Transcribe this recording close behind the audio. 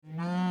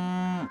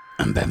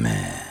I'm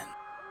Batman.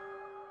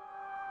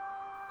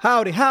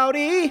 Howdy,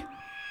 howdy,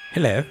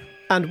 Hello.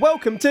 and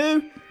welcome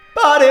to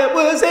But It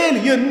Was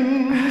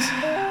Aliens,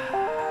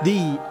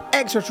 the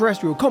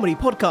extraterrestrial comedy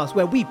podcast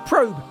where we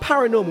probe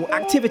paranormal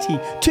activity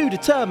to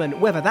determine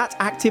whether that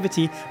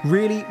activity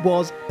really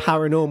was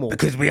paranormal.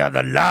 Because we are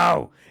the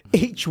law.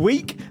 Each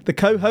week, the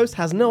co-host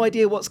has no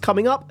idea what's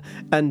coming up,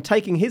 and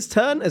taking his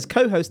turn as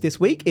co-host this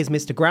week is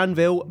Mr.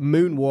 Granville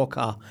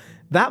Moonwalker.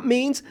 That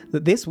means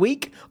that this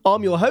week,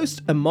 I'm your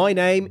host, and my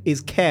name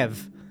is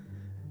Kev,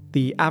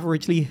 the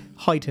averagely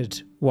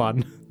heighted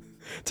one.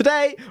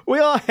 Today, we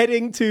are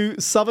heading to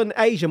Southern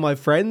Asia, my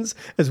friends,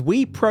 as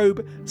we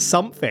probe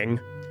something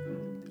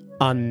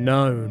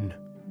unknown.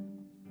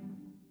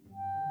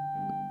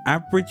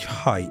 Average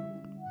height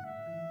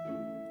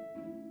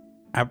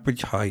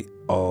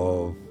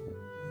of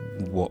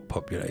what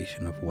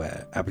population of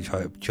where? Average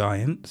height of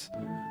giants?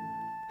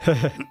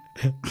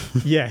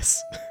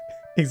 Yes,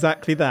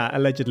 exactly that,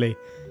 allegedly.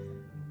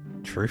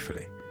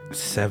 Truthfully.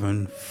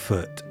 7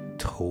 foot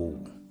tall.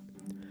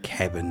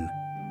 Kevin.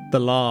 The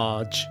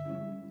large.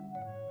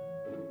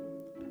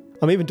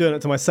 I'm even doing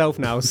it to myself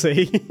now,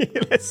 see?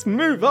 Let's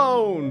move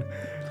on.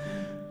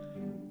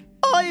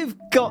 I've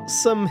got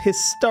some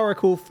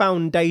historical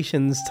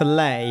foundations to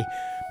lay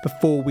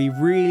before we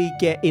really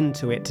get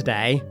into it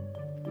today.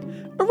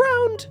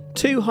 Around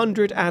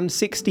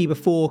 260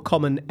 before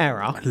Common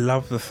Era. I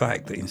love the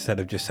fact that instead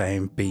of just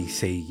saying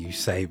BC, you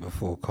say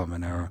before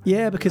Common Era.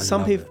 Yeah, because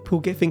some love it.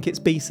 people think it's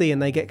BC and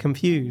they get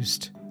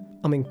confused.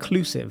 I'm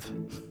inclusive.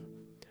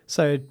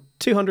 So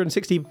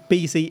 260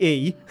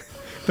 BCE,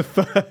 the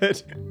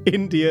third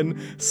Indian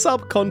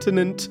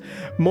subcontinent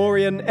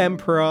Mauryan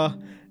Emperor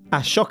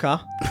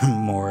Ashoka.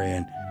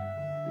 Mauryan.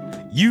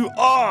 You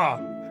are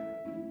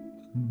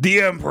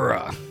the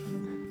Emperor.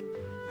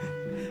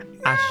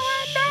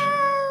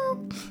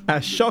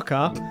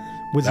 Ashoka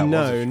was That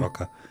known was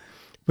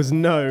a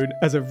shocker.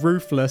 as a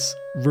ruthless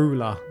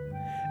ruler.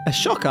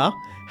 Ashoka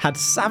had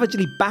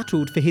savagely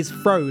battled for his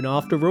throne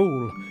after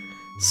all.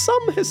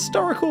 Some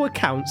historical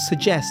accounts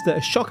suggest that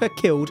Ashoka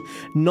killed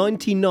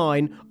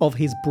 99 of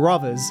his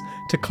brothers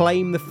to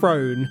claim the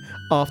throne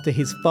after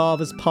his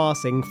father's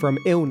passing from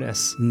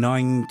illness.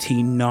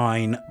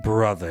 99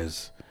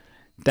 brothers.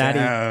 Daddy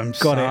Damn,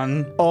 got son.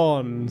 it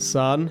on,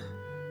 son.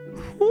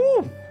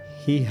 Woo.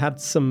 He had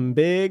some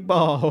big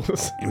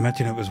balls.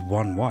 Imagine it was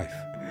one wife.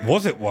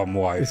 Was it one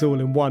wife? It's all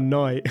in one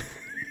night.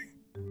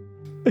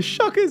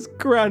 Ashoka's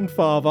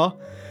grandfather,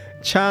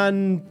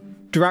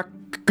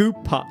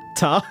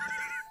 Chandragupta,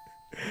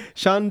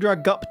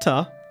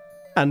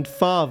 and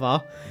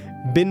father,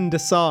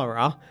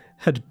 Bindusara,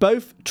 had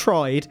both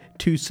tried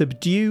to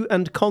subdue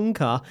and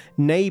conquer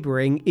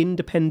neighbouring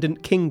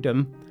independent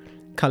kingdom,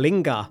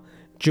 Kalinga,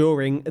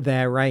 during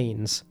their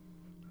reigns.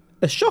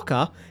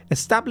 Ashoka,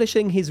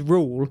 establishing his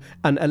rule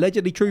and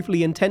allegedly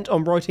truthfully intent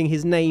on writing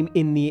his name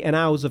in the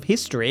annals of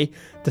history,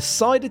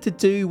 decided to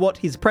do what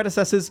his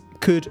predecessors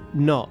could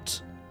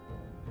not,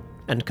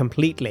 and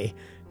completely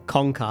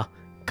conquer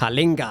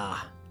Kalinga.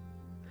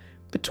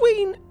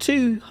 Between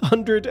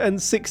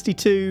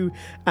 262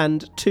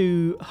 and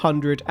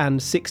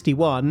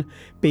 261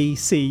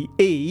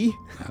 BCE,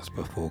 That's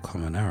before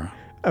Common Era.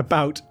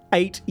 about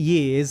 8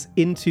 years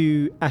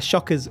into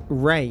Ashoka's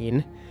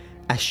reign,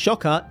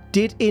 Ashoka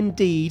did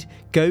indeed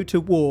go to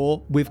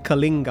war with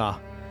Kalinga.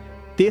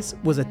 This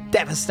was a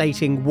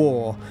devastating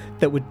war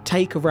that would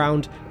take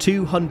around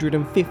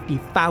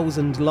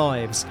 250,000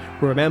 lives.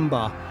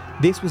 Remember,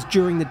 this was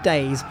during the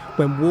days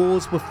when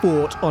wars were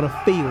fought on a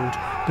field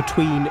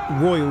between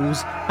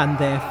royals and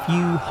their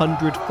few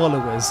hundred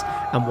followers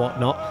and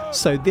whatnot.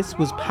 So this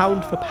was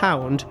pound for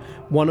pound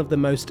one of the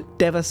most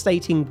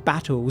devastating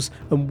battles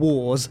and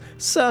wars,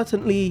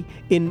 certainly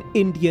in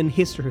Indian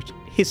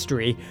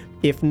history,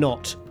 if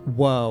not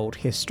world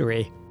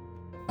history.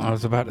 I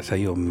was about to say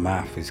your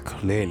math is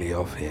clearly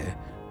off here.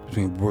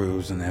 Between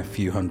royals and their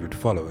few hundred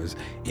followers.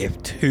 If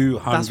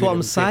 250,000... That's what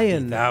I'm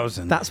saying.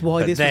 That's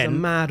why this was a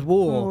mad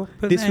war.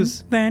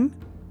 Then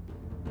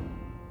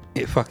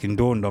it fucking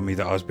dawned on me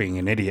that I was being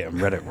an idiot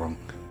and read it wrong.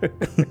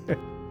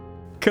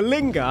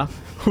 Kalinga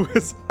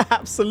was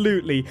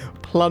absolutely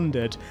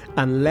plundered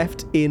and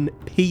left in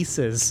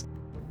pieces.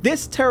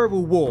 This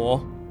terrible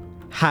war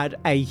had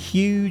a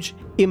huge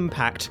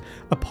impact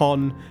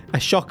upon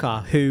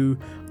Ashoka, who,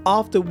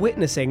 after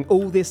witnessing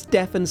all this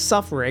death and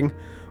suffering,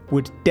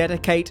 would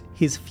dedicate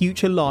his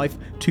future life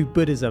to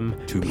Buddhism,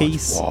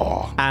 peace,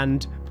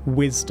 and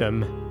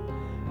wisdom.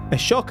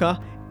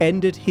 Ashoka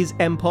ended his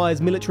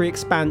empire's military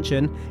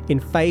expansion in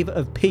favour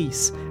of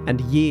peace,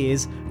 and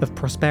years of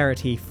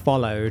prosperity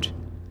followed.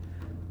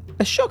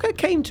 Ashoka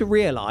came to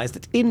realise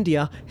that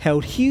India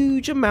held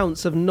huge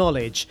amounts of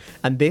knowledge,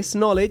 and this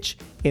knowledge,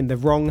 in the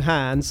wrong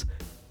hands,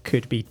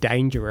 could be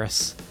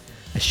dangerous.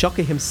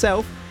 Ashoka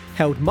himself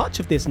held much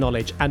of this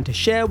knowledge, and to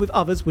share with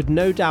others would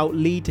no doubt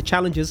lead to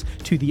challenges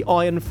to the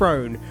Iron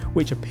Throne,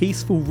 which a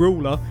peaceful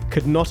ruler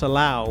could not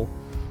allow.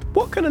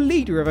 What can a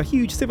leader of a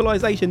huge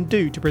civilization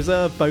do to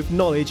preserve both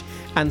knowledge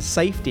and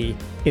safety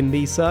in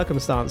these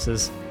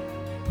circumstances?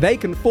 they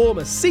can form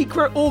a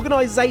secret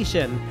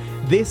organisation.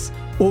 This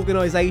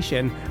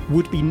organisation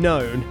would be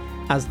known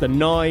as the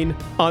 9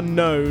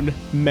 Unknown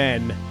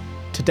Men.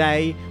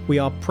 Today, we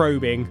are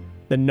probing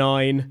the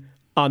 9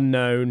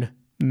 Unknown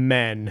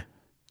Men.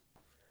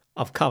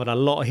 I've covered a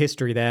lot of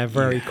history there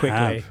very quickly.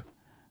 Have.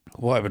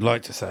 What I would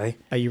like to say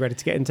Are you ready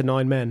to get into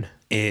 9 Men?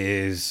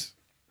 is,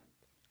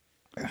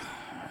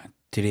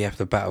 did he have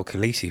to battle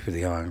Khaleesi for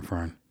the Iron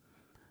Throne?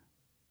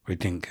 We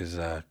didn't, because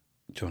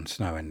Jon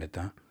Snow ended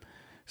that.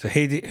 So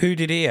who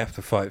did he have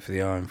to fight for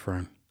the Iron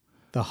Throne?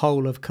 The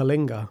whole of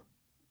Kalinga.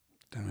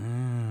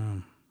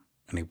 And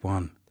he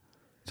won.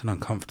 It's an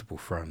uncomfortable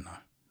throne, though.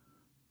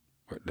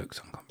 Or it looks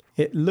uncomfortable.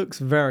 It looks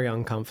very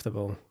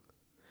uncomfortable.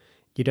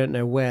 You don't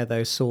know where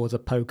those swords are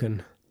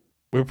poking.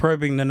 We're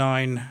probing the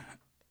 9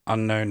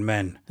 Unknown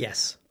Men.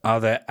 Yes. Are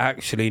there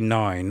actually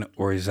 9,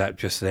 or is that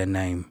just their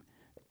name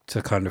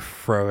to kind of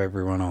throw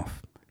everyone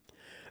off?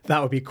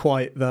 That would be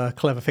quite the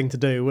clever thing to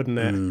do, wouldn't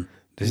it?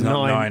 There's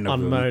not 9 of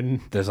unknown.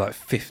 them. There's like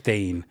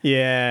 15.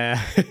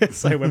 Yeah.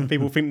 So when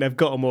people think they've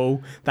got them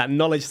all, that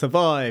knowledge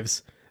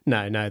survives.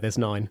 No, there's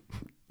 9.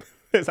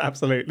 There's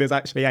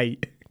actually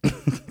 8.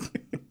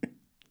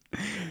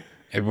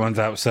 Everyone's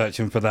out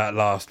searching for that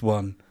last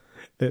one.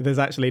 There's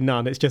actually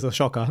none. It's just a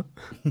shocker.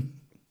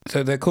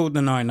 So they're called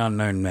the 9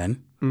 Unknown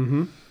Men.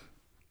 Mm-hmm.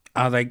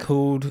 Are they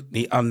called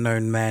the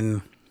Unknown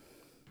Men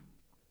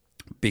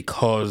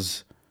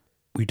because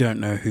we don't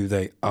know who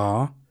they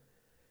are?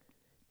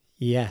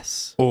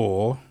 Yes.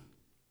 Or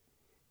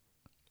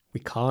we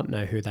can't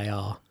know who they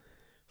are,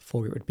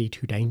 for it would be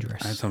too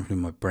dangerous. I had something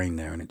in my brain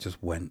there and it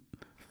just went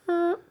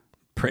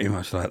pretty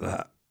much like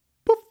that.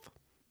 Poof.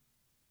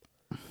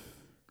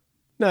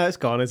 No, it's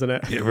gone, isn't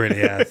it? It really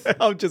has.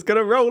 I'm just going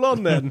to roll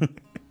on then.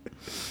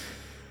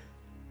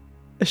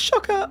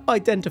 Ashoka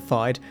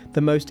identified the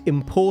most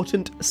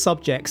important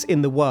subjects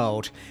in the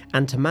world,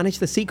 and to manage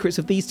the secrets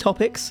of these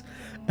topics,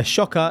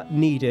 Ashoka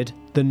needed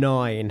the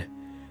 9.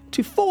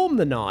 To form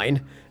the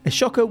 9,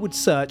 Ashoka would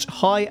search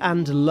high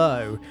and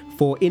low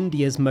for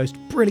India's most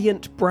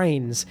brilliant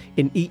brains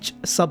in each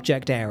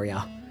subject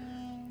area.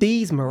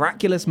 These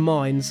miraculous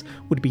minds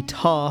would be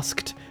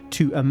tasked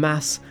to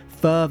amass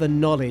further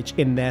knowledge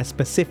in their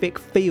specific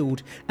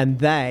field, and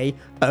they,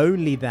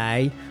 only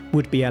they,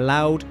 would be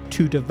allowed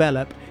to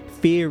develop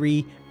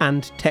theory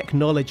and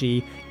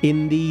technology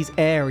in these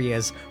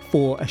areas,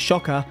 for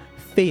Ashoka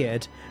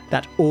feared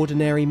that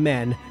ordinary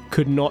men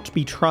could not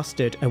be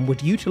trusted and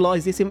would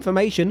utilise this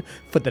information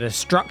for the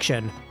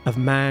destruction of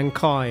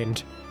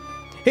mankind.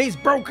 He's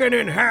broken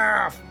in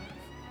half!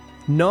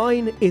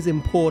 9 is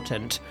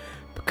important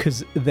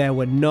because there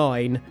were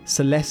 9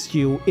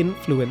 celestial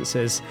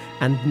influences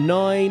and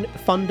 9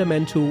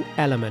 fundamental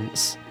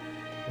elements.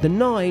 The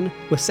 9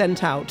 were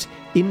sent out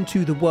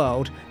into the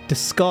world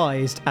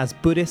disguised as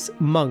Buddhist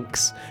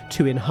monks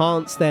to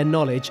enhance their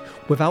knowledge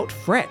without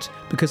threat,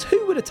 because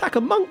who would attack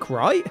a monk,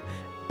 right?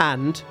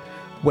 And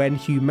when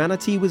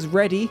humanity was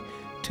ready,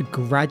 to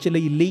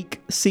gradually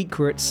leak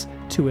secrets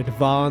to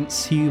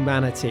advance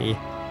humanity.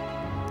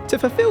 To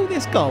fulfill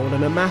this goal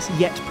and amass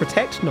yet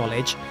protect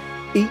knowledge,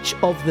 each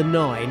of the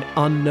 9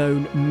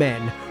 unknown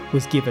men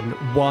was given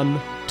one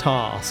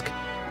task: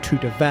 to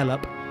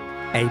develop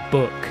a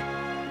book.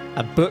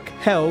 A book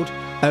held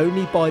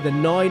only by the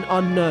 9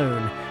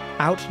 unknown,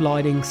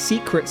 outlining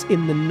secrets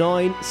in the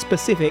 9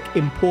 specific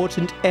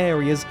important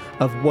areas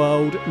of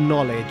world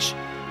knowledge.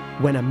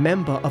 When a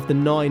member of the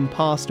 9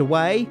 passed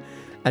away,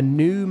 a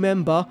new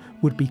member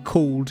would be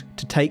called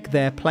to take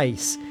their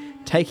place,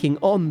 taking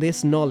on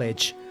this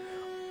knowledge.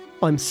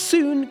 I'm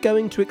soon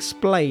going to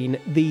explain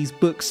these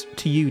books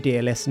to you,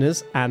 dear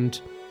listeners, and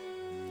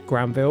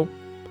Granville,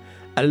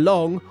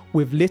 along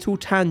with little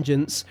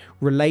tangents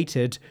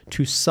related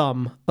to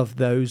some of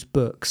those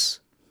books.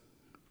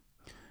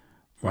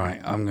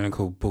 Right, I'm going to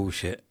call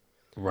bullshit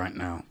right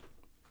now.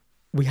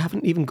 We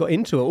haven't even got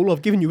into it. All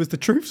I've given you is the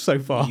truth so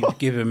far. You've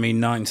given me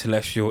 9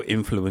 celestial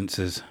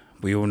influencers.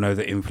 We all know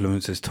that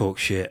influencers talk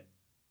shit.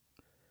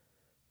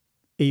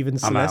 Even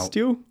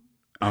celestial?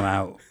 I'm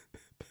out.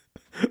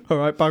 All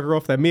right, bugger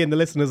off then. Me and the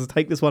listeners will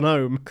take this one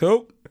home.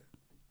 Cool.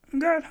 I'm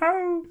going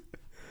home.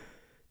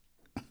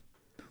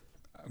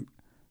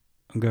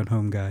 I'm going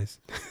home, guys.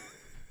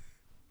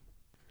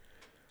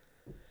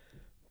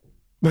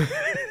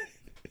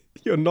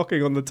 You're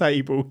knocking on the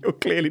table. You're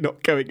clearly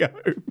not going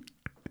home.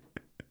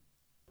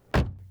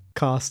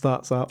 Car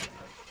starts up.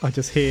 I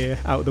just hear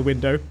out the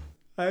window,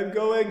 I'm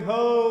going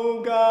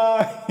home,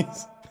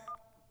 guys.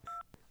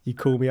 You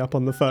call me up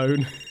on the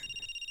phone.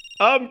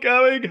 I'm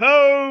going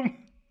home.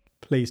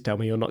 Please tell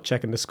me you're not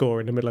checking the score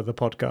in the middle of the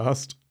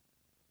podcast.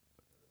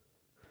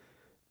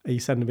 Are you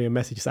sending me a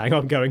message saying,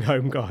 I'm going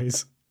home,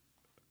 guys?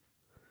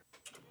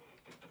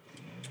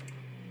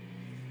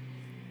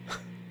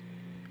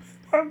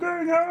 I'm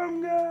going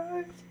home,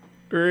 guys.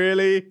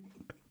 Really?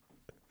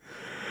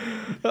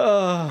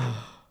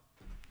 Oh.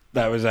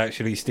 That was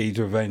actually Steed's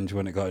revenge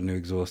when it got a new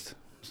exhaust.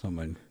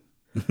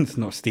 It's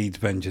not Steed's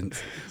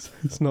vengeance.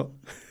 It's not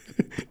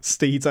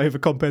Steed's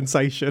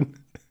overcompensation.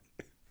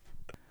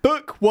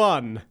 Book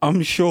 1.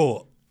 I'm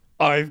short.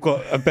 I've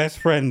got a best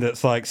friend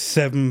that's like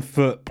 7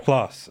 foot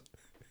plus.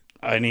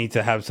 I need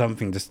to have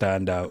something to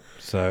stand out,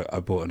 so I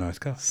bought a nice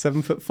car.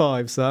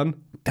 7'5",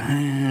 son.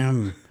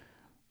 Damn.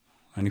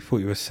 I only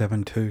thought you were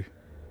 7'2".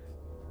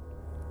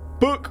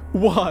 Book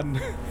 1.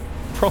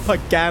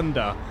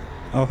 Propaganda.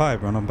 Oh, hi,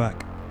 everyone. I'm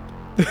back.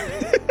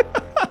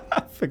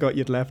 Forgot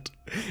you'd left.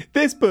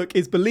 This book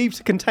is believed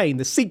to contain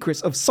the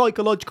secrets of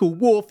psychological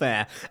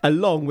warfare,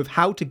 along with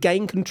how to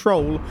gain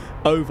control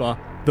over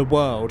the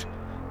world.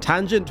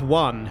 Tangent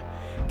 1.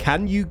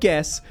 Can you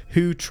guess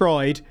who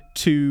tried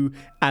to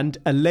and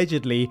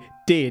allegedly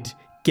did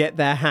get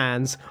their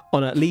hands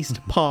on at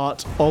least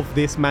part of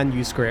this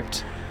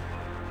manuscript?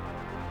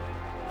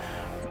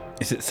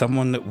 Is it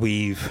someone that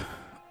we've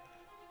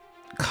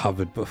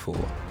covered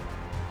before?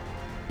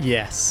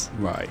 Yes.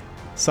 Right.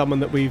 Someone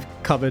that we've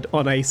covered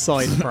on a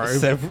side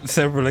probe.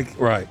 Several,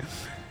 right.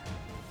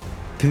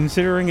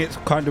 Considering it's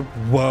kind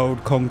of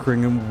world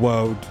conquering and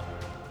world,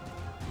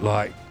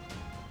 like,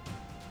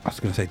 I was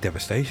going to say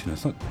devastation.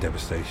 It's not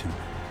devastation.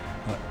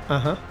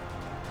 Uh-huh.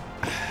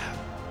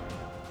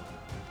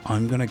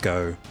 I'm going to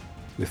go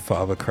with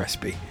Father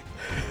Crespi.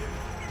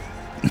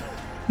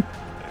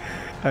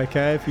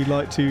 Okay, if you'd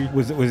like to...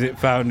 Was it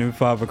found in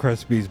Father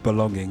Crespi's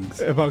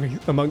belongings?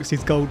 Amongst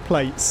his gold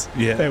plates,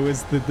 Yeah. there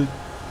was the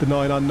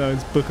Nine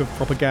Unknowns Book of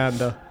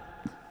Propaganda.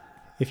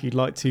 If you'd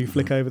like to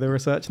flick over the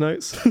research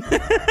notes.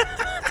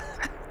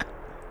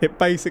 It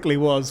basically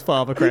was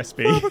Father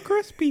Crespi. Father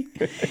Crespi.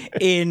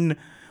 In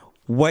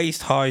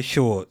waist-high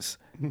shorts.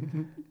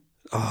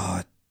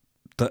 Oh,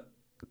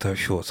 those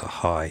shorts are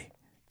high.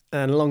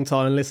 And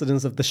long-time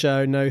listeners of the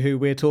show know who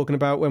we're talking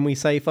about when we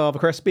say Father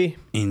Crespi.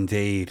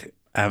 Indeed.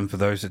 And for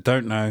those that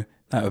don't know,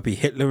 that would be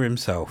Hitler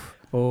himself.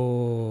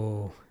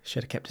 Oh,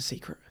 should have kept a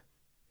secret.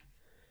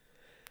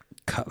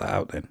 Cut that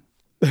out then.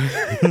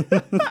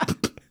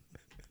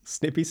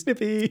 Snippy,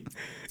 snippy.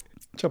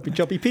 Choppy,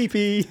 choppy,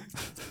 pee-pee.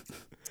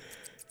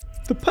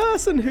 The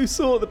person who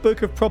saw the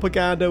Book of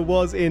Propaganda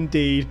was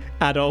indeed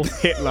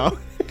Adolf Hitler.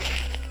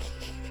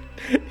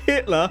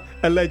 Hitler,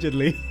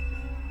 allegedly,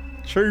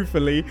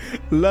 truthfully,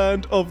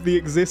 learned of the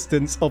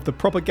existence of the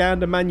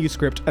propaganda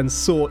manuscript and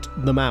sought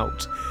them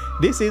out.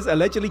 This is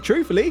allegedly,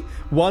 truthfully,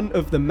 one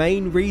of the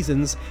main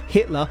reasons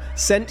Hitler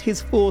sent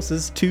his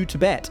forces to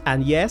Tibet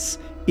and, yes,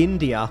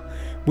 India,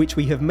 which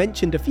we have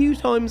mentioned a few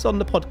times on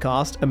the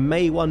podcast and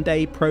may one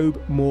day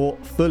probe more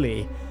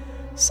fully.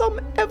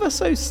 Some ever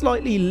so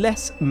slightly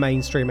less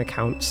mainstream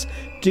accounts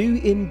do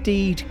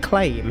indeed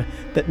claim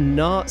that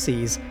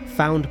Nazis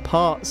found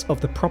parts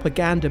of the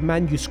propaganda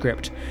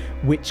manuscript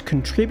which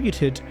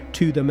contributed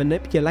to the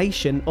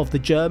manipulation of the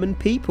German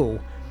people.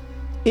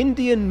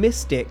 Indian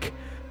mystic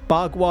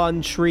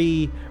Bhagwan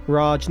Sri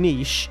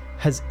Rajneesh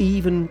has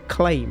even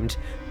claimed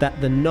that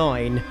the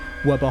Nine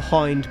were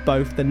behind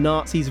both the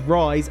Nazis'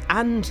 rise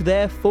and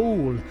their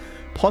fall,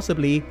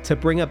 possibly to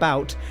bring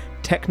about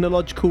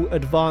technological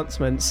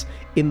advancements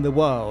in the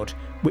world,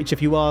 which,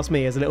 if you ask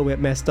me, is a little bit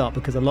messed up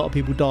because a lot of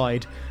people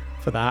died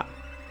for that.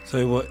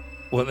 So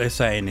what they're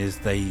saying is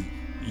they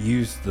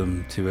used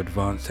them to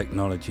advance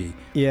technology,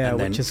 Yeah, and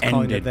then which is kind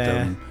of ended their...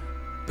 them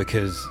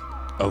because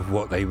of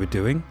what they were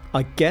doing.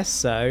 I guess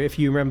so. If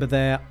you remember,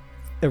 their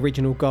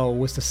original goal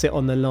was to sit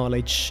on the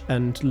knowledge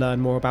and learn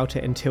more about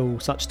it until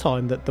such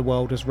time that the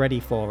world was ready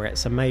for it.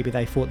 So maybe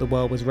they thought the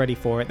world was ready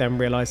for it, then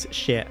realised,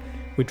 shit,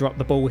 we dropped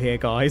the ball here,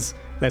 guys.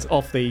 Let's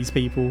off these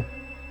people.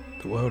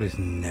 The world is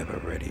never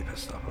ready for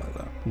stuff like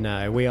that.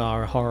 No, we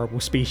are a horrible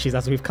species,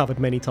 as we've covered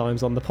many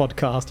times on the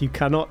podcast. You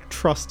cannot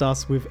trust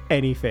us with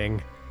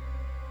anything.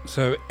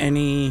 So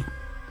any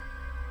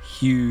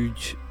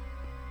huge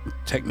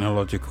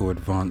technological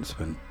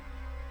advancement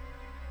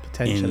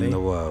Potentially. in the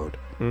world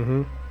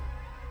Mm-hmm.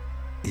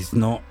 is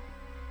not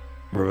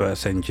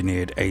reverse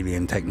engineered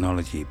alien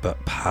technology,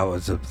 but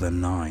powers of the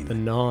Nine. The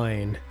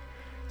Nine.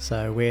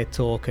 So we're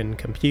talking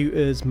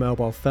computers,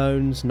 mobile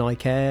phones,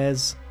 Nike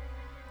Airs.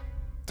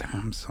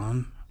 Damn,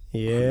 son.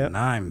 Yeah.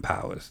 9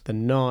 powers. The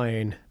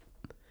Nine.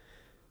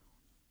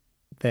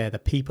 They're the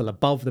people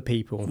above the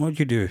people. What'd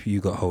you do if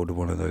you got hold of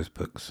one of those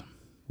books?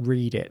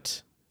 Read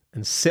it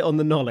and sit on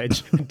the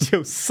knowledge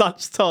until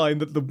such time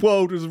that the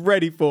world was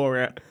ready for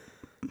it.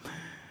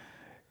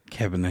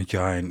 Kevin the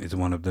Giant is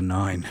one of the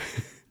 9.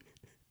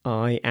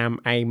 I am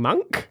a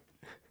monk.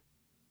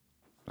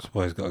 That's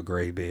why he's got a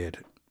grey beard.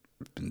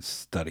 Been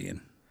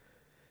studying.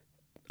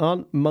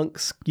 Aren't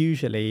monks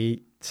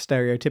usually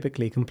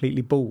stereotypically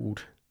completely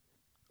bald?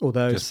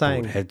 Although Just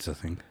saying... bald heads, I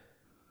think.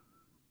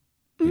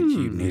 Which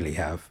you nearly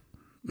have.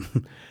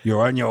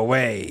 You're on your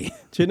way.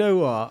 Do you know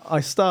what? I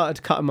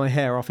started cutting my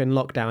hair off in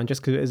lockdown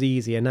just because it was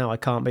easier. Now I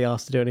can't be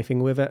asked to do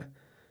anything with it.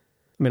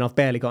 I mean, I've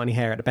barely got any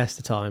hair at the best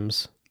of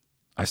times.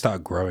 I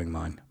started growing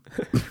mine.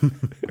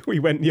 We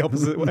went the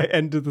opposite way,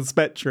 end of the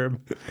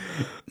spectrum.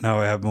 Now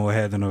I have more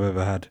hair than I've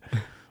ever had.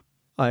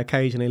 I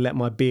occasionally let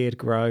my beard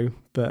grow,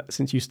 but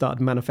since you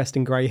started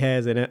manifesting grey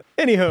hairs in it.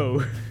 Anyhow,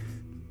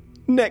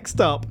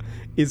 next up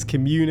is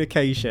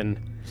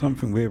communication.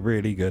 Something we're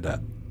really good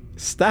at.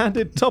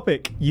 Standard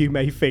topic, you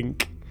may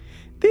think.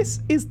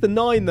 This is the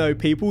 9 though,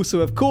 people, so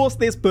of course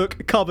this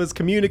book covers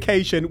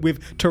communication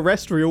with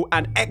terrestrial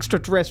and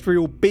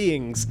extraterrestrial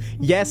beings.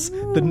 Yes,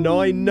 the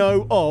 9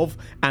 know of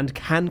and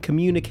can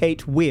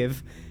communicate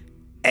with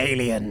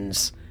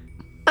aliens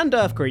and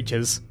Earth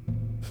creatures.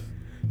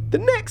 The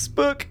next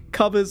book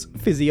covers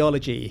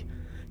physiology.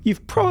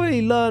 You've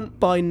probably learnt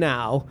by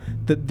now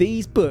that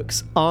these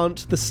books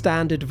aren't the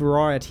standard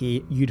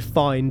variety you'd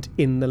find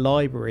in the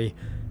library,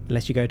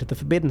 unless you go to the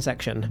forbidden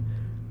section.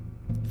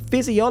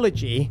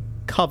 Physiology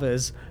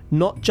covers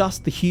not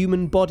just the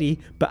human body,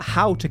 but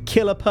how to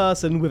kill a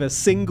person with a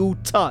single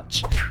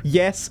touch.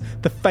 Yes,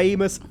 the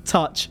famous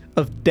touch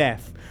of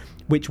death,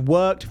 which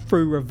worked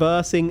through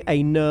reversing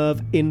a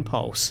nerve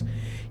impulse.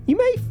 You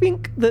may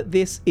think that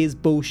this is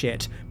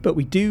bullshit, but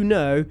we do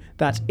know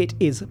that it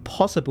is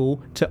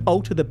possible to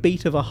alter the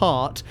beat of a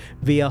heart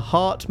via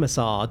heart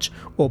massage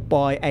or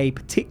by a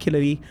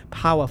particularly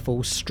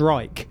powerful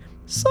strike.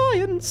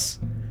 Science!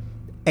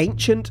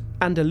 Ancient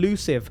and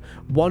elusive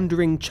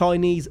wandering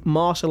Chinese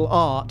martial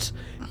art,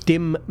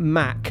 Dim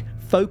Mak,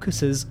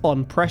 focuses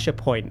on pressure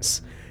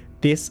points.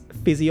 This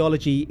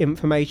physiology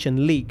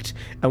information leaked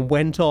and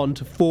went on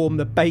to form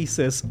the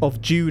basis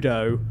of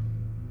judo.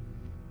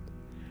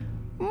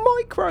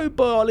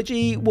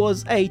 Microbiology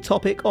was a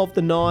topic of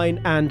the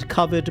 9 and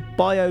covered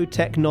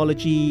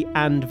biotechnology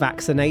and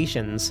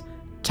vaccinations.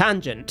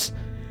 Tangent.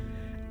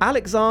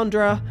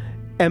 Alexandra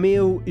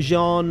Emile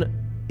Jean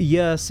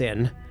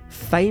Yersin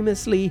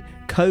famously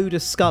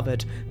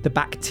co-discovered the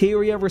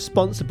bacteria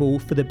responsible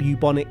for the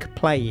bubonic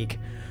plague.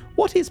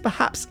 What is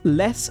perhaps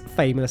less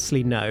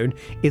famously known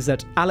is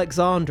that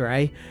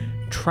Alexandre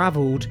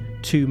travelled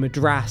to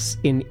Madras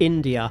in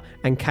India,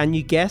 and can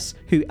you guess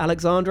who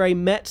Alexandre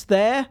met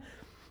there?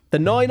 The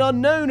 9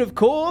 Unknown, of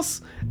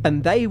course,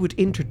 and they would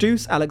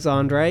introduce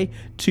Alexandre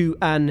to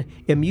an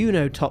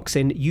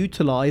immunotoxin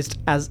utilised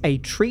as a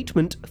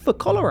treatment for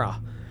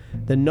cholera.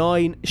 The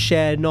 9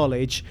 share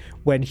knowledge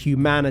when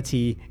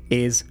humanity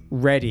is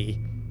ready.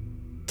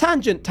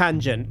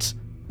 Tangent.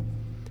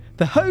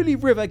 The holy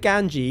river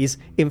Ganges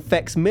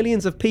infects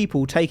millions of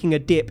people taking a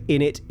dip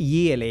in it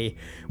yearly,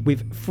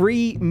 with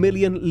 3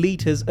 million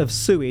litres of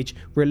sewage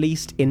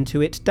released into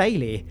it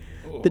daily.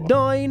 The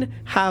 9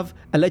 have,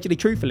 allegedly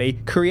truthfully,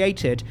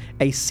 created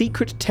a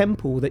secret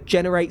temple that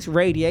generates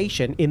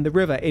radiation in the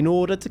river in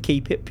order to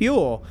keep it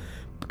pure.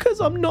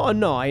 Because I'm not a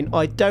 9,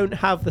 I don't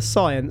have the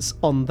science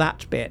on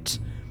that bit.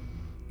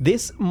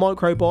 This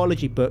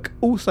microbiology book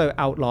also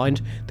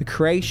outlined the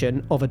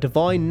creation of a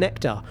divine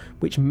nectar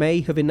which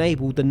may have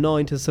enabled the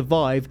 9 to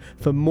survive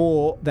for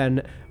more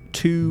than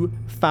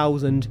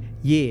 2,000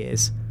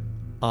 years.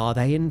 Are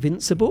they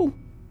invincible?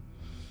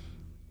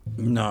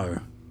 No.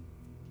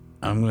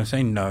 I'm going to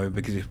say no,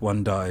 because if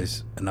one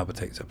dies, another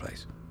takes their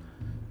place.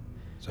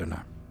 So no.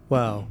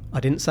 Well,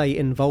 I didn't say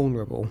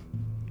invulnerable.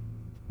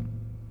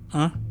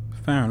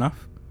 Fair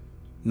enough.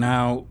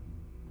 Now,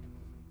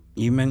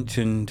 you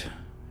mentioned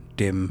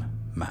Dim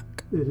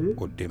Mak,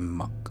 or Dim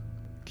Muck.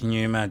 Can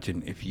you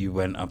imagine if you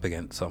went up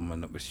against someone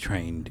that was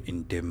trained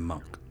in Dim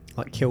Muck?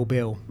 Like Kill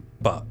Bill.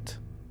 But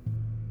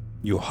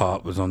your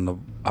heart was on the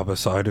other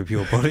side of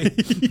your body?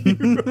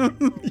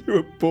 You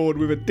were born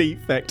with a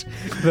defect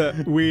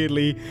that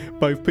weirdly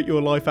both put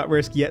your life at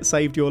risk yet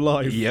saved your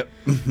life. Yep.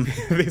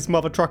 This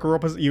mother trucker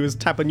opposite you is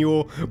tapping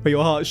where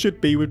your heart should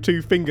be with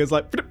 2 fingers,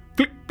 like flip,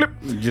 flip, flip.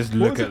 You just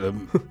look at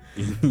them.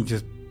 You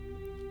just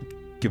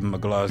give them a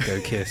Glasgow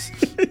kiss.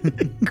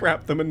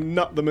 Grab them and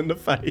nut them in the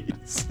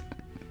face.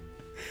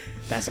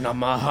 That's not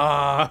my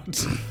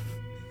heart.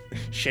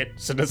 Shit,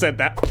 should have said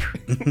that.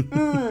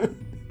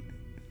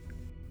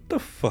 The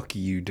fuck are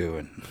you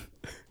doing?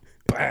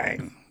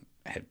 Bang!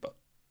 Headbutt.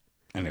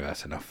 Anyway,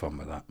 that's enough fun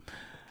with that.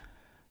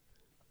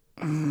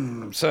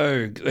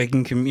 So, they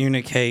can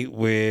communicate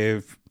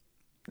with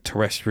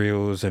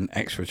terrestrials and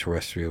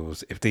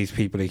extraterrestrials. If these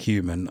people are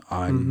human,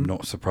 I'm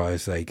not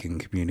surprised they can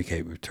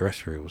communicate with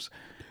terrestrials.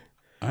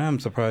 I am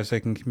surprised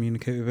they can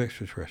communicate with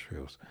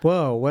extraterrestrials.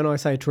 Well, when I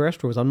say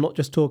terrestrials, I'm not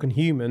just talking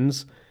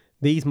humans.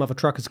 These mother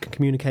truckers can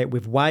communicate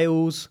with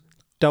whales,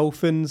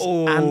 dolphins,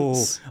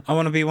 ants. I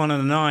want to be one of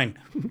the 9.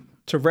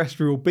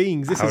 Terrestrial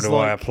beings. This How is do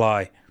like I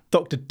apply?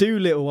 Dr.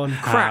 Dolittle on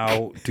crack.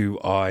 How do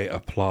I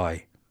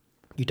apply?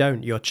 You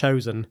don't. You're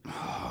chosen.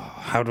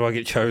 How do I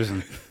get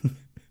chosen?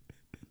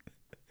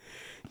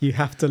 You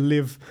have to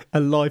live a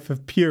life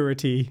of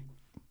purity.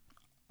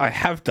 I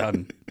have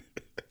done.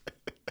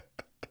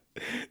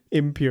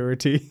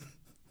 Impurity.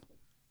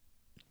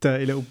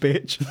 Dirty little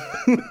bitch.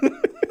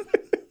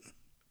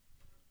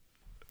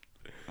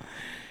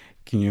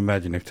 Can you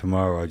imagine if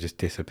tomorrow I just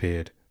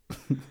disappeared?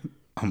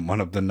 I'm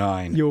one of the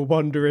 9. You're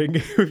wandering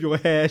with your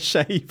hair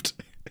shaved.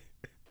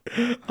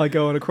 I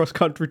go on a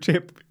cross-country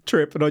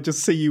trip and I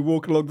just see you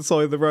walking along the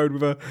side of the road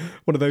with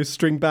one of those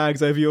string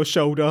bags over your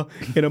shoulder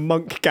in a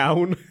monk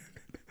gown.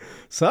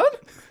 Son,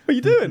 what are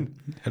you doing?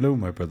 Hello,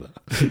 my brother.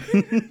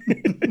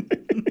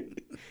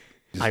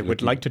 I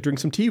would like to drink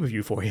some tea with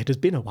you, for it has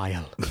been a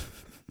while.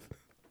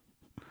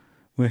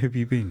 Where have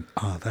you been?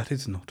 That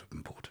is not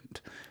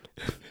important.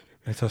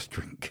 Let us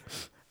drink.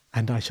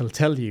 And I shall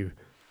tell you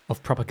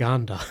of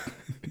propaganda.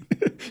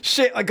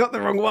 Shit, I got the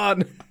wrong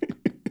one.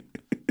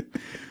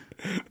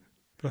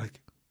 Like,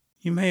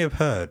 you may have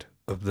heard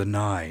of the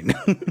 9.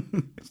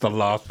 It's the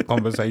last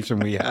conversation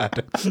we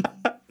had.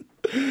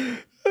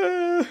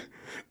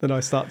 Then I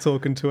start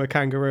talking to a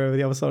kangaroo over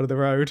the other side of the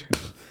road.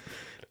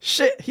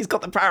 Shit, he's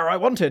got the power I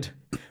wanted.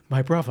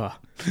 My brother.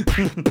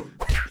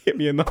 Hit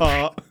me in the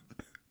heart.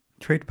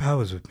 Trade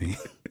powers with me.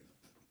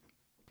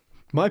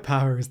 My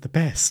power is the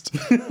best.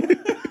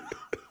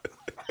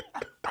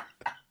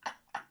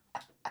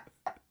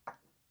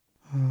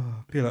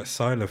 Be like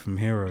Sylar from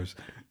Heroes.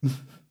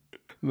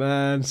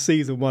 Man,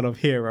 season 1 of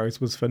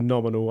Heroes was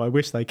phenomenal. I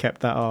wish they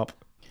kept that up.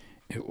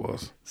 It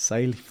was.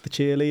 Save the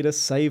cheerleaders,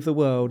 save the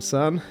world,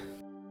 son.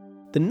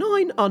 The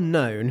 9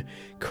 Unknown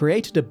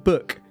created a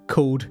book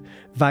called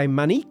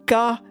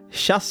Vaimanika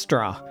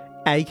Shastra,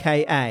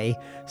 aka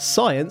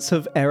Science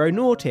of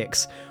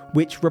Aeronautics,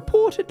 which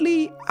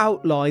reportedly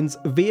outlines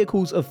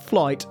vehicles of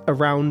flight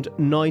around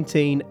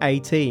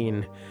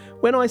 1918.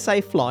 When I say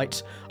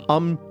flight,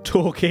 I'm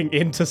talking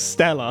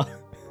interstellar.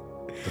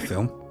 The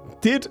film?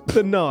 Did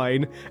the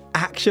 9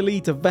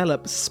 actually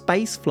develop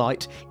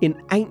spaceflight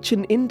in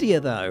ancient India,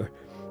 though?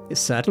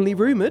 It's certainly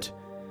rumoured.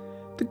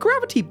 The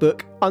Gravity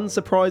book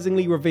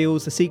unsurprisingly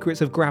reveals the secrets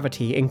of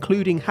gravity,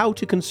 including how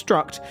to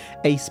construct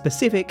a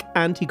specific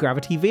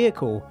anti-gravity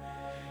vehicle.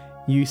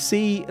 You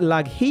see,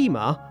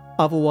 Laghima,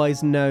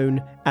 otherwise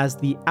known as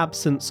the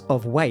absence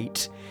of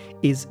weight,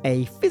 is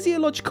a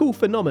physiological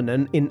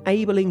phenomenon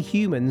enabling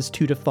humans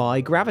to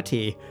defy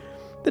gravity.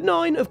 The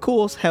 9, of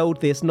course, held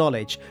this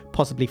knowledge,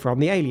 possibly from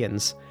the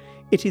aliens.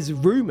 It is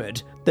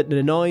rumoured that the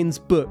 9's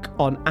book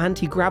on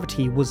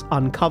anti-gravity was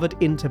uncovered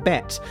in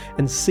Tibet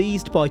and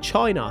seized by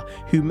China,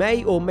 who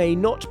may or may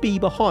not be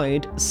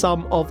behind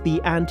some of the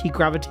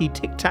anti-gravity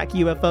Tic Tac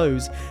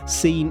UFOs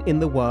seen in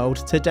the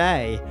world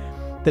today.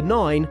 The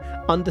 9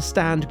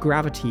 understand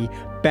gravity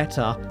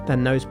better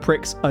than those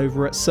pricks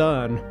over at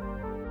CERN.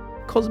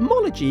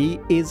 Cosmology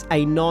is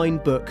a 9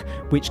 book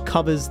which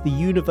covers the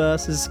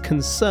universe's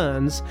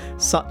concerns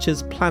such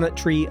as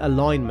planetary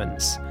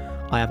alignments.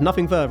 I have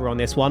nothing further on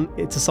this one,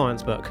 it's a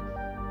science book.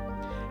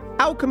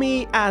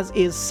 Alchemy, as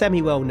is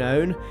semi-well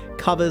known,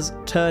 covers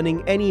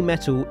turning any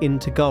metal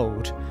into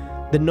gold.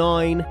 The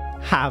 9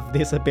 have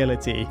this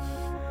ability,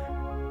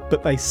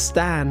 but they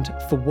stand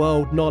for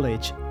world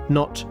knowledge,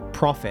 not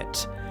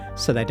profit,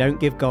 so they don't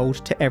give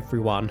gold to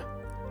everyone.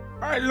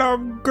 I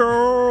love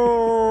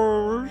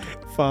gold!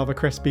 Father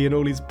Crispy and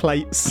all his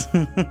plates.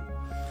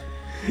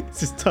 It's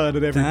just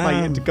turning every plate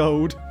Damn. into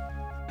gold.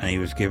 And he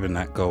was giving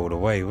that gold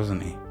away,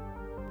 wasn't he?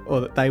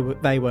 Or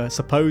that they were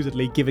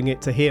supposedly giving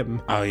it to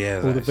him. Oh, yeah.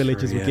 All the that's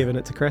villagers true, were giving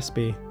it to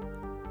Crispy.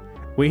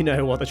 We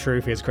know what the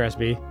truth is,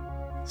 Crispy.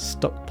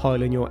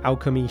 Stockpiling your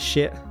alchemy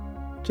shit.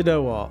 Do you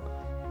know what?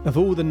 Of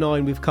all the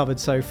 9 we've covered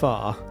so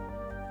far,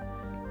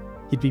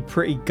 you'd be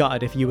pretty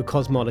gutted if you were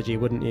cosmology,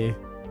 wouldn't you?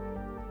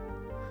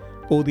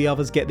 All the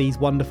others get these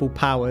wonderful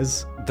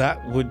powers.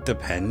 That would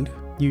depend.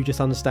 You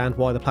just understand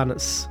why the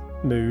planets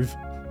move.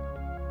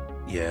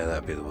 Yeah,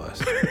 that'd be the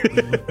worst.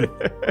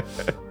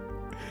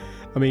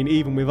 I mean,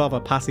 even with other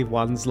passive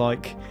ones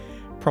like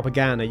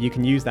propaganda, you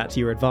can use that to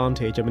your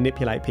advantage and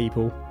manipulate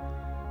people.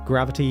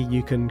 Gravity,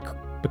 you can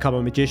become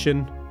a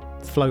magician,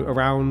 float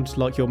around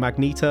like you're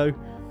Magneto.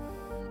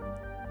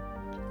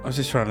 I was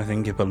just trying to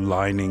think if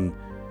aligning...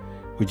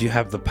 Would you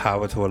have the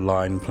power to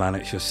align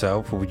planets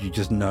yourself, or would you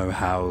just know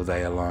how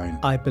they align?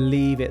 I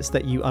believe it's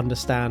that you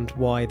understand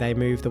why they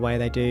move the way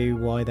they do,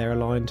 why they're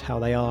aligned, how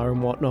they are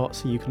and whatnot,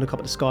 so you can look up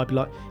at the sky and be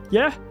like,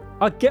 yeah,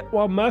 I get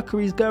why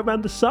Mercury's go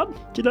around the sun.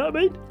 Do you know what I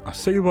mean? I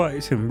see why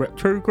it's in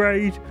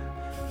retrograde.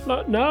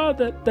 Like, no,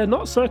 they're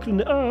not circling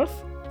the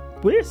Earth.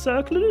 We're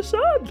circling the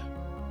sun.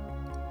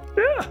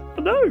 Yeah,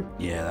 I know.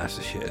 Yeah, that's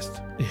the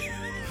shittest.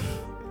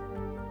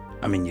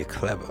 I mean, you're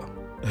clever,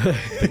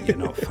 but you're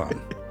not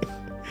fun.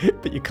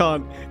 But you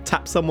can't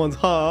tap someone's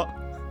heart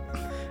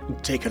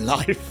and take a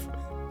life.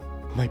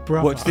 My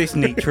brother. Watch this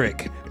neat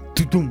trick.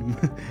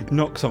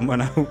 Knock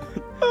someone out.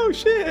 Oh,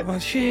 shit. Oh,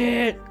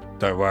 shit.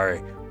 Don't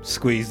worry.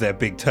 Squeeze their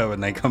big toe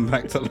and they come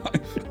back to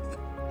life.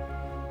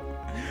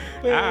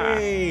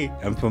 Hey.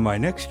 And for my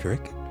next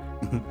trick,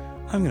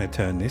 I'm going to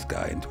turn this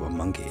guy into a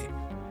monkey.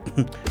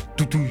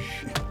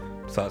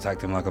 Starts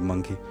acting like a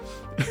monkey.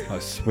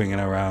 Like swinging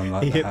around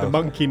like He hit the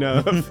monkey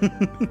nerve.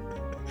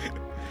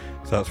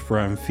 Starts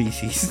throwing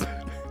feces.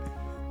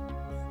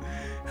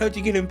 How'd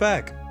you get him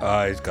back?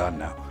 Oh, he's gone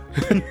now.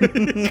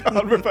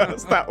 Can't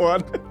reverse that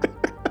one.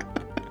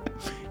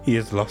 He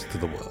is lost to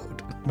the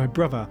world. My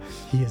brother,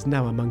 he is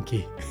now a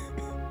monkey.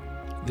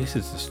 This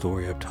is the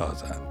story of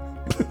Tarzan.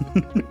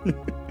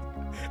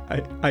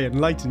 I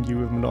enlighten you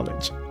with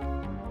knowledge.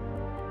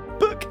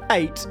 Book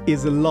 8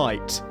 is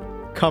Light,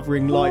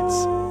 covering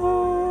light's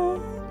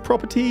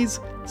properties,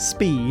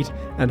 speed,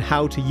 and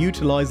how to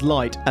utilize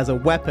light as a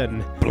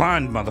weapon.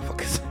 Blind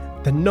motherfuckers.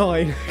 The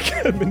 9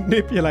 can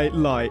manipulate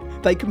light.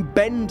 They can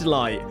bend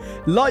light.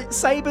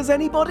 Lightsabers,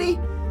 anybody?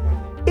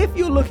 If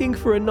you're looking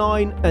for a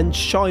 9 and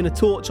shine a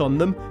torch on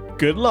them,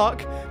 good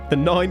luck. The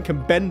 9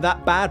 can bend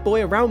that bad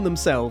boy around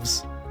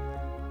themselves.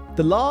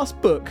 The last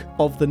book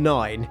of the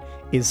 9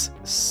 is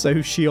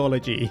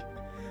Sociology.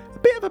 A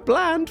bit of a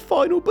bland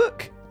final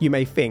book, you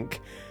may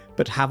think,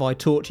 but have I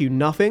taught you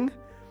nothing?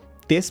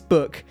 This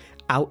book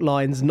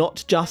outlines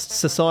not just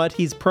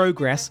society's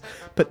progress,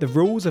 but the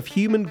rules of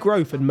human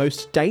growth, and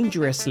most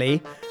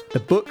dangerously, the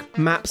book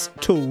maps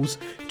tools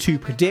to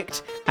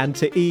predict and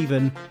to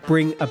even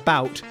bring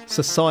about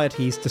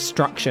society's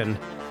destruction.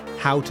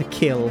 How to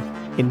kill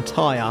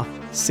entire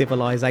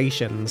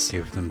civilizations.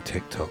 Give them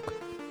TikTok.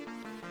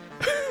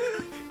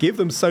 Give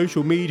them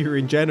social media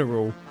in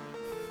general.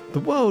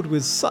 The world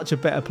was such a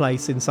better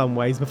place in some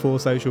ways before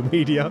social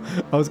media.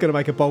 I was going to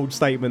make a bold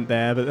statement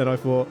there, but then I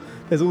thought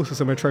there's also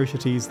some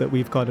atrocities that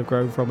we've kind of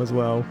grown from as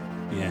well.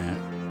 Yeah.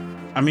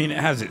 I mean, it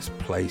has its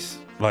place.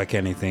 Like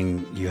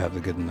anything, you have the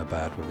good and the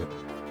bad with it.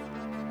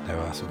 There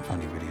are some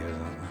funny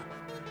videos, aren't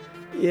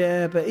there?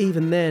 Yeah, but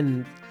even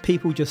then,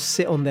 people just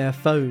sit on their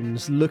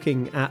phones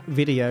looking at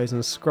videos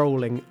and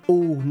scrolling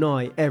all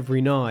night,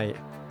 every night.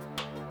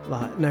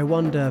 Like, no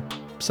wonder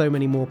so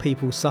many more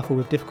people suffer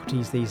with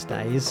difficulties these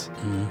days.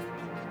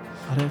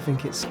 I don't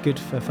think it's good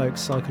for folks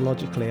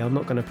psychologically. I'm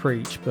not going to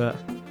preach, but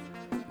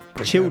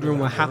children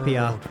were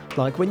happier.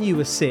 Like when you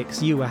were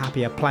 6, you were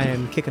happier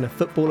playing, kicking a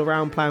football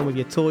around, playing with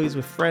your toys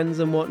with friends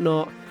and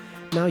whatnot.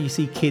 Now you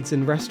see kids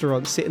in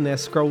restaurants sitting there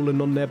scrolling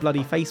on their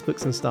bloody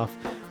Facebooks and stuff.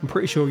 I'm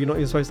pretty sure you're not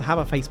even supposed to have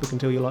a Facebook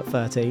until you're like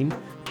 13.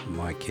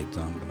 My kids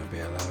aren't going to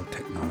be allowed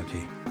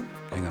technology.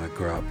 They're going to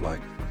grow up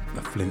like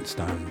the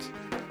Flintstones.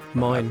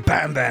 Mine.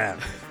 Bam, bam.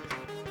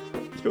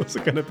 Yours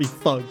are going to be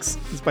thugs,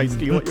 is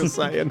basically what you're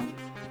saying.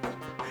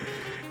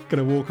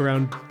 Going to walk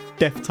around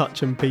death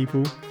touching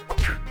people.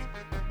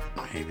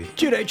 Maybe.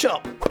 Judo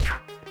chop!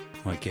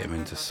 Might get them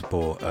into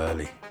sport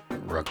early.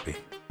 Rugby.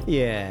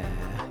 Yeah.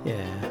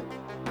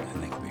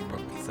 And they can be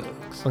rugby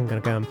thugs. I'm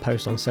going to go and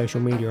post on social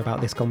media about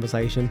this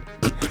conversation.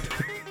 Do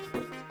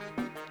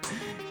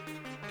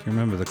you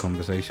remember the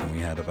conversation we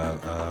had about...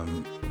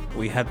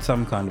 we had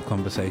some kind of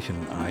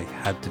conversation. I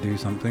had to do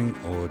something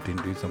or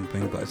didn't do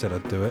something, but I said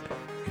I'd do it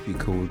if you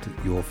called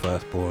your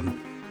firstborn...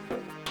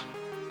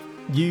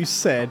 You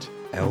said...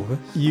 Elvis?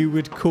 You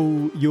would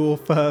call your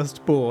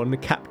firstborn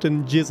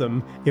Captain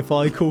Jism if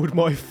I called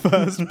my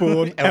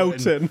firstborn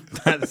Elton.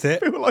 That's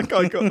it. I feel like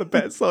I got the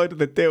better side of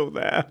the deal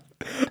there.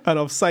 And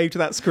I've saved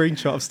that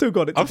screenshot. I've still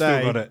got it today.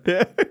 I've still got it.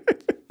 Yeah.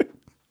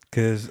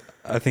 Because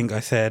I think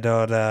I said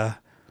I'd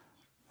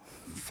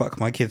fuck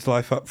my kid's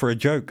life up for a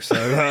joke.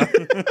 So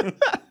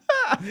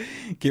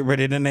get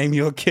ready to name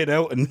your kid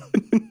Elton.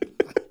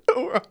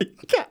 All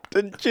right,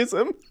 Captain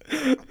Jism.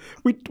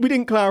 We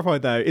didn't clarify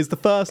though. Is the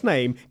first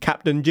name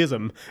Captain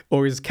Jism,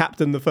 or is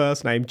Captain the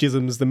first name,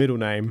 Jism's the middle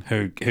name?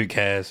 Who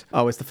cares?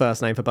 Oh, it's the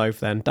first name for both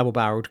then.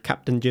 Double-barreled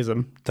Captain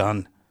Jism.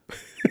 Done.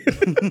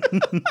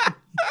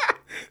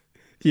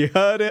 You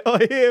heard it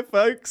right here,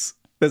 folks.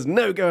 There's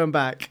no going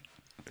back.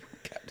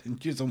 Captain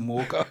Jism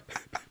Walker.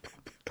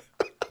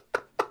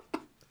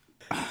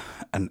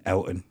 And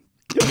Elton.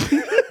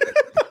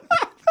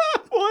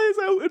 Why is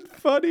Elton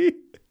funny?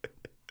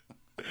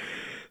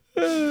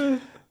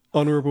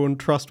 Honourable and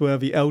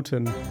trustworthy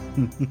Elton.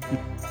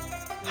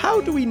 How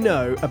do we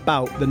know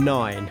about the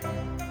 9?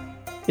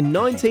 In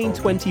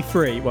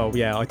 1923, well,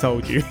 yeah, I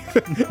told you.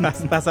 that's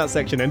that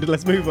section ended.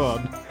 Let's move on.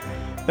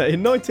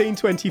 In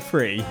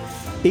 1923,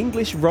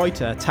 English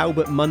writer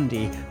Talbot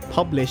Mundy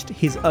published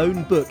his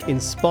own book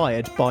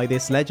inspired by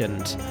this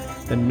legend,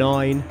 The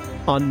 9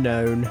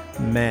 Unknown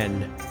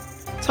Men.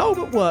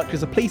 Talbot worked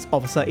as a police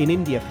officer in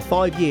India for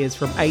 5 years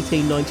from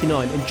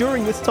 1899, and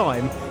during this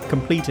time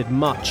completed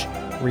much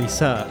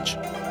research.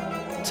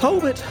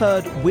 Talbot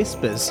heard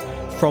whispers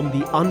from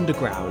the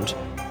underground,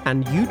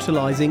 and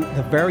utilising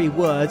the very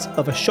words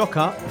of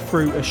Ashoka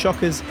through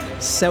Ashoka's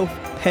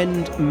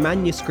self-penned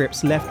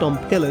manuscripts left on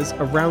pillars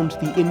around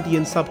the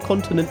Indian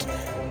subcontinent,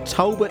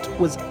 Talbot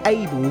was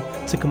able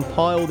to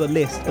compile the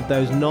list of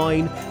those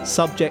 9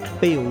 subject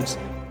fields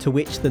to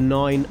which the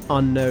 9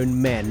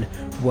 unknown men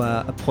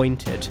were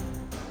appointed.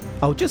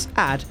 I'll just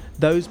add,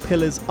 those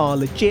pillars are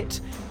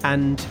legit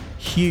and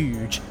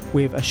huge,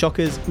 with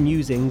Ashoka's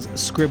musings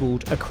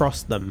scribbled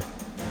across them.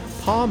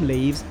 Palm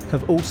leaves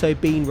have also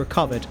been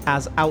recovered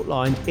as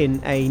outlined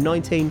in a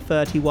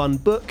 1931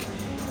 book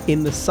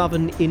in the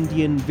southern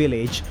Indian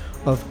village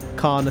of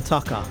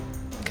Karnataka,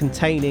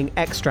 containing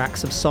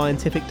extracts of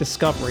scientific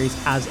discoveries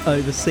as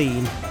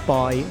overseen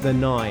by the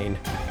 9.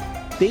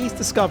 These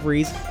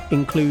discoveries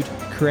include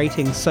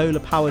creating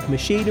solar-powered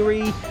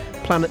machinery,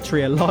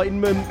 planetary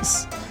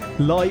alignments,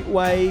 light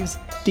waves,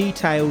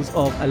 details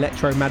of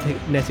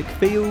electromagnetic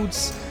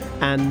fields,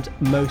 and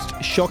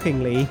most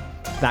shockingly,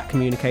 that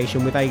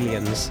communication with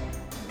aliens.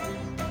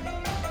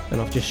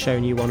 And I've just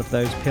shown you one of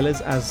those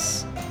pillars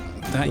as,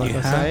 That like you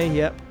I have? say,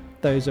 yep,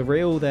 those are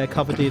real. They're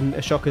covered in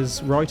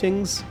Ashoka's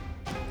writings.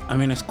 I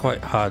mean, it's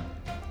quite hard.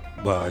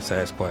 Well, I say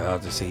it's quite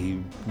hard to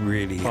see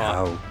really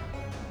how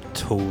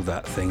tall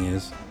that thing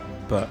is.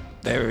 But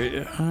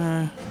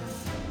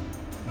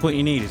what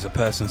you need is a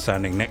person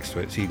standing next to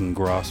it so you can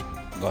grasp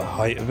the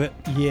height of it.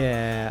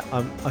 Yeah,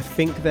 I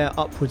think they're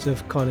upwards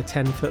of kind of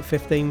 10 foot,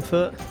 15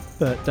 foot.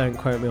 But don't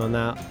quote me on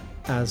that.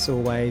 As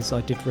always, I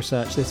did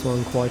research this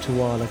one quite a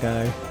while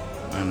ago.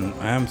 And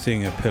I am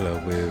seeing a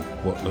pillar with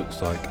what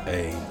looks like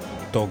a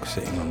dog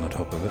sitting on the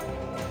top of it,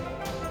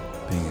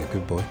 being a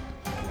good boy.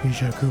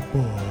 He's a good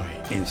boy.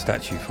 In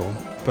statue form,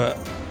 but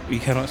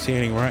you cannot see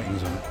any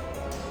writings on it.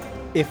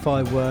 If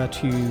I were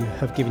to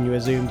have given you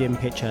a zoomed in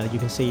picture, you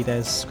can see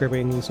there's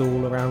scribblings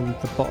all around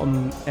the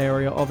bottom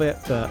area of it,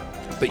 but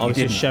I was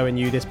just showing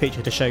you this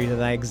picture to show you that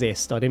they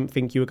exist. I didn't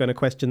think you were going to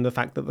question the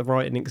fact that the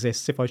writing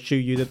exists if I show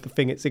you that the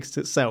thing exists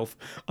itself.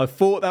 I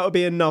thought that would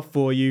be enough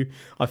for you.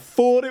 I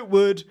thought it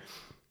would.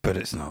 But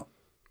it's not.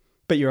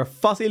 But you're a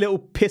fuzzy little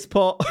piss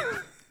pot.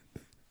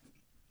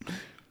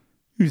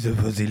 Who's a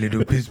fuzzy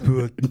little piss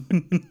pot?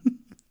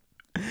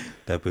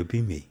 That would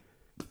be me.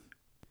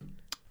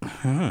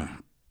 Huh.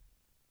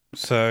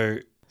 So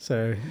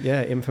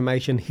yeah,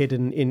 information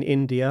hidden in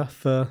India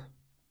for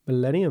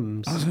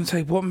millenniums. I was going to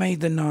say, what made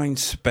the Nine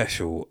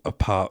special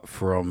apart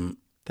from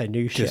they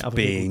knew shit just other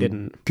being people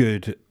didn't?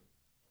 Good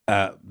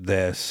at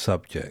their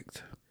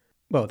subject?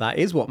 Well, that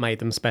is what made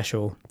them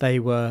special. They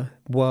were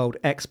world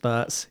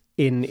experts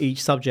in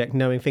each subject,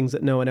 knowing things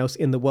that no one else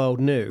in the world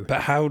knew.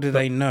 But how do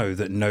they know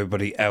that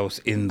nobody else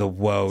in the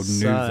world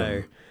knew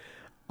them?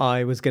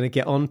 I was going to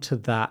get onto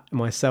that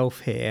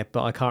myself here,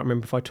 but I can't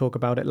remember if I talk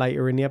about it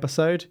later in the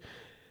episode,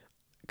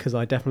 because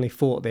I definitely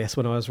thought this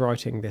when I was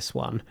writing this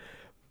one.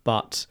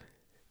 But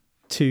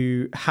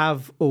to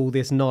have all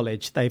this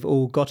knowledge, they've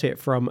all got it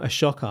from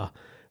Ashoka.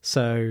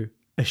 So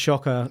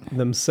Ashoka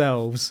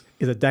themselves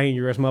is a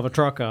dangerous mother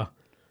trucker.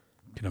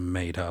 Could have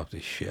made half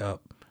this shit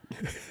up.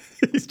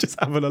 He's just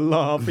having a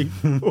laugh.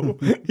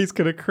 He's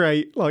going to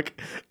create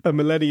like a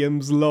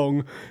millenniums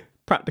long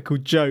practical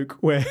joke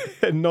where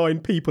 9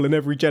 people in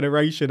every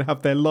generation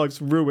have their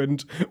lives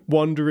ruined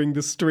wandering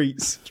the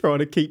streets trying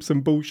to keep some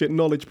bullshit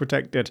knowledge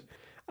protected.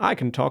 I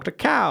can talk to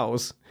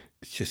cows.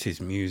 It's just his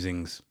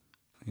musings.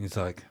 He's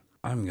like,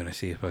 I'm going to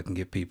see if I can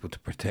get people to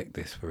protect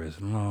this for as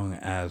long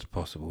as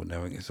possible,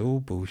 knowing it's all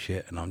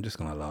bullshit, and I'm just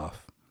going to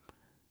laugh.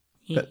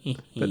 But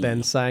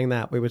then saying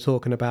that, we were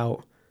talking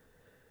about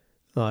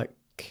like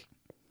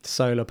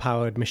solar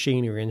powered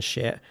machinery and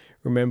shit.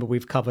 Remember,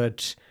 we've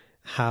covered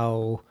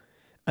how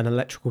an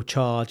electrical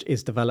charge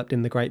is developed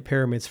in the Great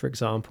Pyramids, for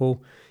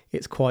example.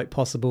 It's quite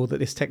possible that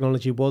this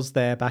technology was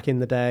there back in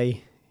the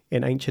day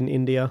in ancient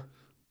India.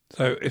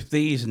 So if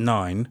these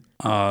 9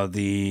 are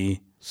the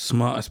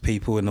smartest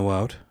people in the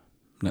world,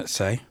 let's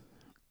say.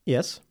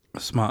 Yes. The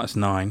smartest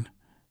 9,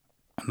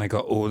 and they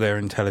got all their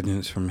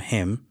intelligence from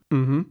him.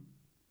 Mm-hmm.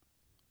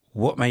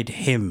 What made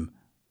him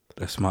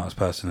the smartest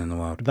person in the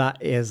world? That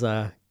is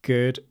a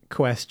good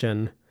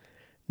question.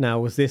 Now,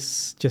 was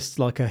this just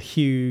like a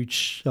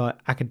huge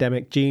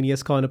academic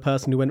genius kind of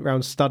person who went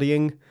around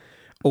studying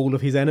all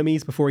of his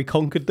enemies before he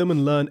conquered them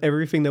and learned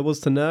everything there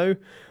was to know?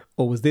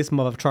 Or was this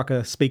mother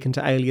trucker speaking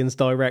to aliens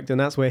direct and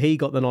that's where he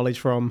got the knowledge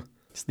from?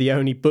 It's the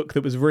only book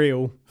that was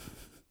real.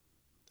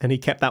 And he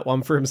kept that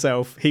one for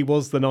himself. He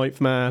was the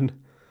 9th man.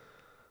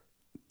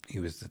 He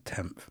was the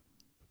 10th.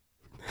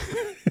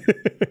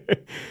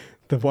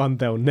 The one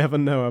they'll never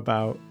know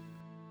about.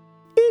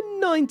 In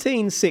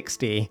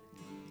 1960...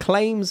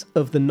 claims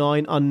of the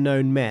 9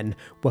 unknown men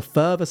were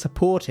further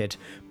supported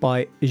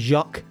by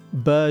Jacques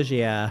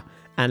Bergier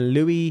and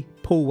Louis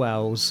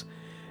Pauwels.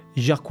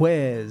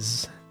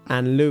 Jacques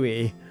and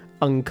Louis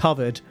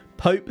uncovered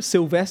Pope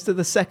Sylvester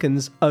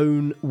II's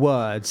own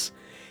words.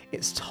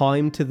 It's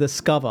time to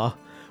discover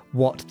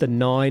what the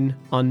 9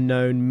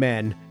 unknown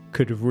men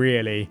could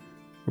really,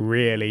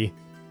 really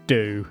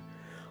do.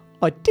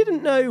 I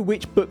didn't know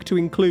which book to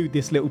include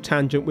this little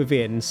tangent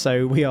within,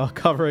 so we are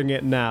covering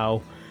it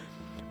now.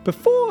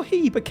 Before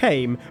he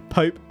became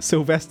Pope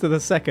Sylvester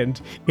II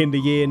in the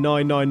year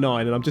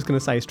 999, and I'm just going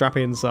to say strap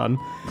in, son,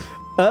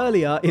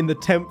 earlier in the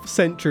 10th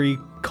century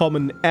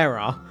Common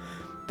Era,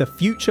 the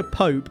future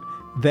Pope,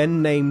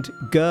 then named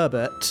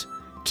Gerbert,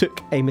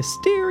 took a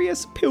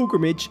mysterious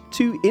pilgrimage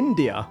to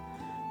India.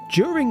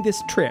 During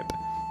this trip,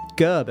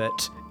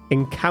 Gerbert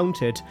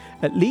encountered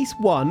at least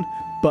one,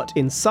 but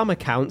in some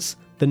accounts,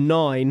 the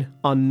 9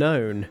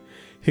 unknown,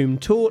 whom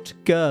taught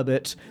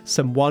Gerbert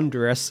some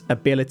wondrous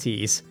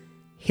abilities.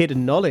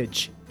 Hidden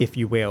knowledge, if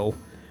you will.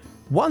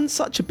 One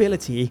such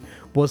ability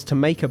was to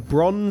make a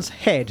bronze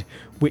head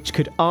which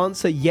could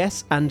answer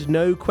yes and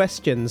no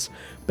questions,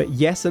 but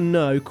yes and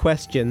no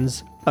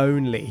questions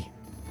only.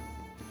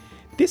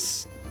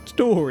 This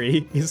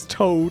story is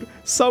told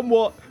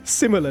somewhat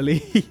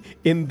similarly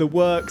in the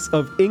works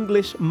of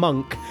English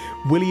monk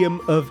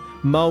William of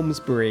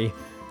Malmesbury,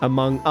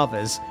 among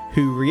others,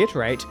 who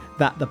reiterate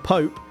that the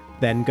Pope,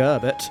 then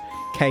Gerbert,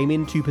 came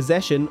into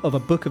possession of a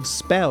book of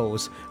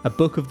spells, a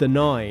book of the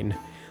 9.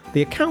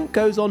 The account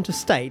goes on to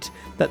state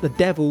that the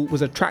devil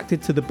was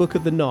attracted to the book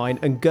of the 9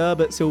 and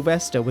Gerbert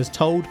Sylvester was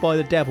told by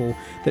the devil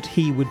that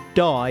he would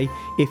die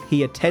if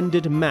he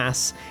attended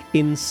mass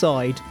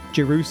inside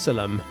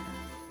Jerusalem.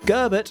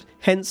 Gerbert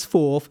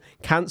henceforth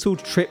cancelled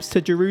trips to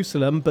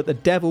Jerusalem, but the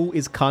devil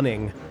is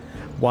cunning.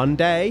 One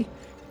day,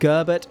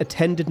 Gerbert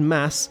attended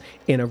mass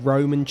in a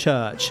Roman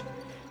church.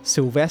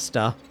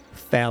 Sylvester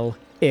fell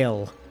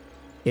ill.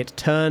 It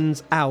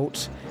turns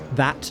out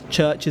that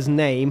church's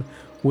name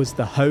was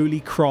the Holy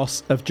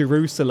Cross of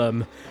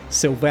Jerusalem.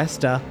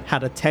 Sylvester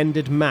had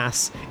attended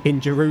Mass in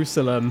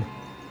Jerusalem.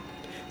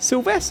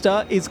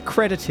 Sylvester is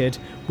credited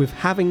with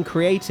having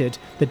created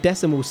the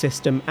decimal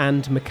system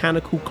and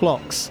mechanical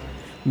clocks,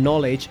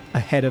 knowledge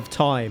ahead of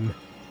time.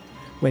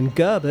 When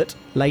Gerbert,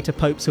 later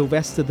Pope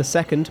Sylvester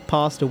II,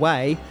 passed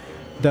away,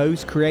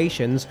 those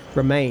creations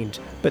remained,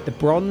 but the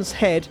bronze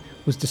head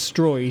was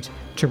destroyed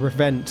to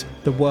prevent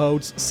the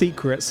world's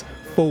secrets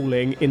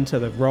falling into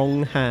the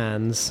wrong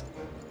hands.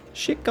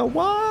 Shit got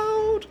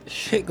wild.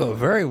 Shit got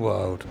very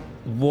wild.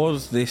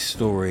 Was this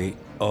story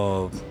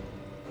of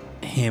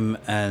him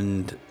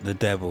and the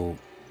devil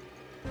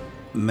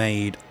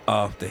made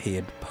after he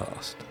had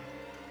passed?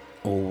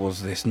 Or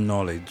was this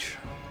knowledge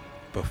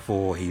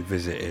before he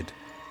visited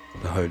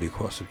the Holy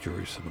Cross of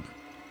Jerusalem?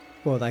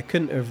 Well, they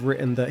couldn't have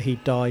written that he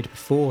died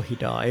before he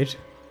died.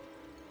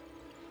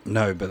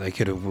 No, but they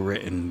could have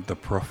written the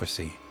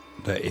prophecy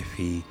that if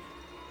he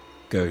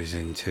goes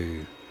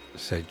into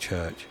said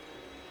church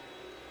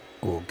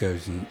or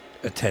goes and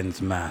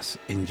attends Mass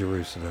in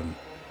Jerusalem,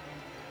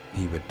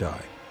 he would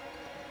die.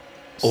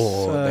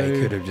 Or they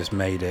could have just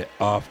made it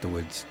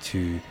afterwards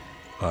to,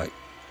 like,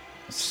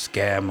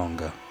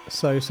 scaremonger.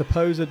 So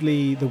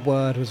supposedly the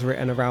word was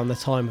written around the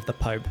time of the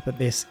Pope, but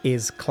this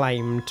is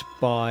claimed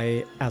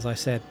by, as I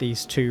said,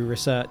 these two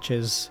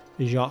researchers,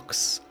 Jacques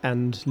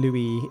and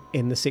Louis,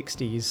 in the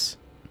 60s.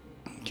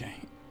 Okay,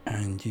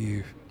 and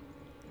you've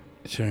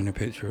shown a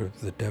picture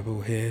of the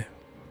devil here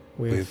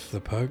with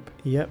the Pope?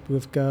 Yep,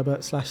 with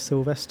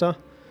Gerbert/Sylvester.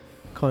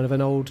 Kind of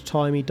an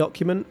old-timey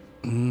document.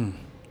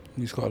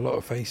 He's got a lot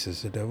of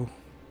faces, the devil.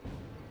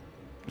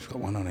 He's got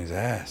one on his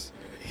ass.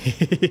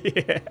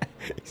 Yeah,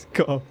 he's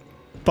got a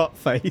butt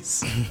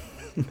face.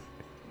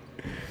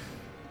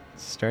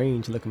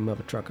 Strange looking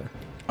mother trucker.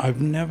 I've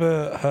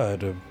never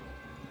heard of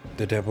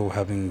the devil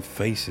having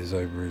faces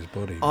over his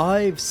body.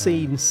 I've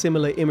seen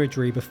similar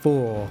imagery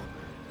before.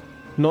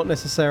 Not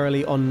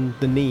necessarily on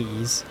the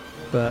knees,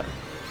 but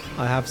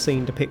I have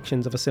seen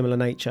depictions of a similar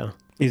nature.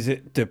 Is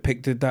it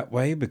depicted that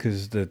way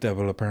because the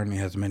devil apparently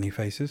has many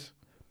faces?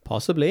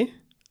 Possibly.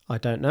 I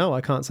don't know.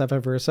 I can't say I've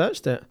ever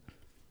researched it.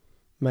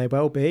 May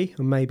well be.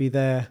 Or maybe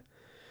that's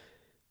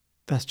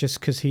just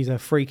because he's a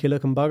freaky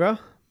looking bugger.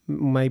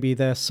 Maybe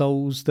they're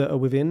souls that are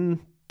within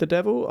the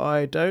devil.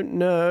 I don't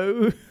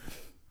know.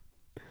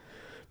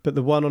 But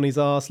the one on his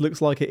arse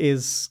looks like it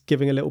is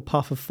giving a little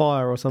puff of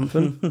fire or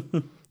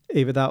something.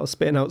 Either that or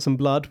spitting out some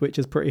blood, which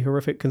is pretty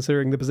horrific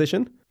considering the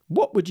position.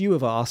 What would you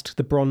have asked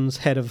the bronze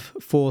head of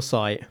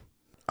foresight?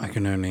 I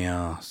can only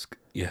ask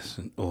yes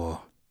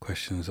or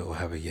questions that will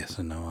have a yes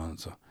and no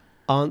answer.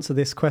 Answer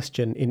this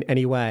question in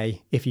any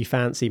way if you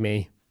fancy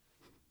me.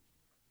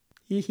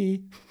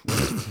 Hee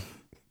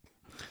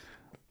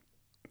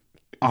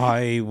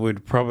I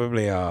would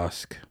probably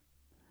ask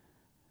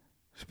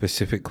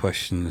specific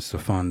questions to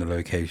find the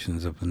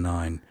locations of the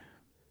 9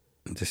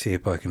 and to see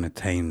if I can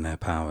attain their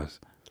powers.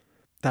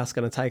 That's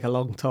going to take a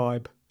long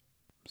time.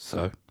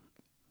 So?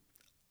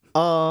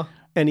 Are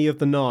any of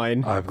the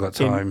 9... I've got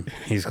time.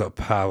 He's got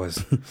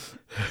powers.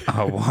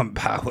 I want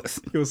powers.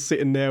 You're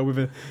sitting there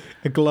with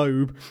a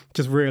globe,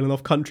 just reeling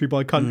off country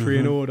by country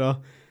in order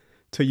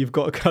till you've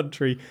got a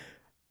country.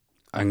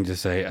 I can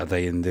just say, are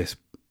they in this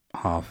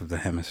half of the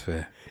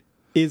hemisphere?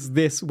 Is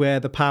this where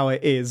the power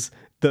is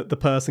that the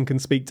person can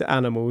speak to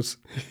animals?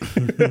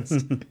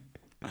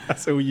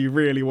 That's all you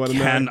really want to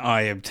know. Can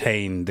I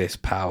obtain this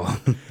power?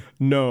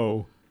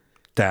 No.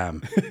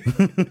 Damn.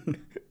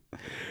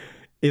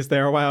 Is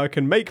there a way I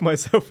can make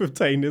myself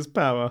obtain this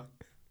power?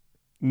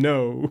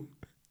 No.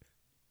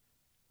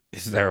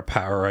 Is there a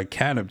power I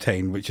can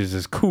obtain which is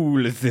as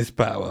cool as this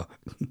power?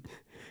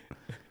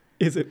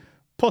 Is it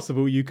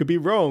possible you could be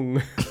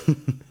wrong?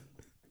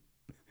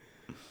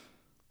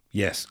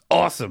 Yes.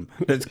 Awesome.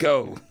 Let's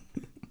go.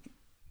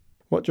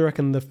 What do you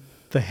reckon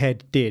the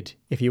head did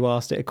if you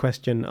asked it a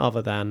question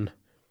other than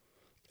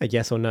a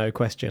yes or no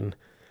question?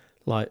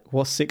 Like,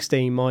 what's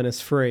 16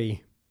 minus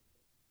 3?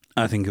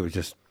 I think it would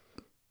just...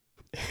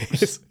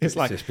 it's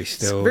like, just be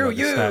still screw like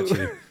you! The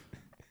statue.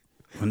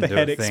 The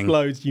head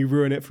explodes, you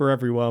ruin it for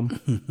everyone.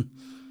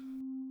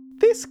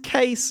 This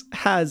case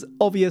has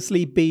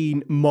obviously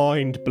been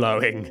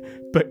mind-blowing,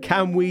 but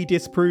can we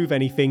disprove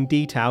anything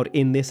detailed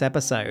in this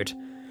episode?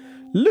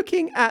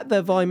 Looking at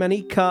the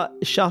Vaimanika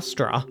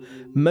Shastra,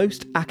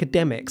 most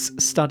academics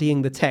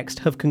studying the text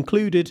have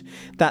concluded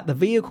that the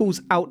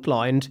vehicles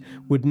outlined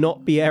would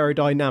not be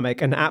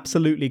aerodynamic and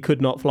absolutely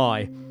could not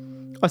fly.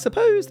 I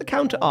suppose the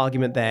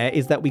counter-argument there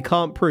is that we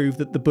can't prove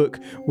that the book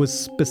was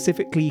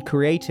specifically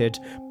created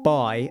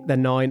by the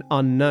 9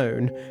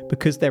 unknown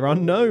because they're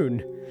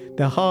unknown.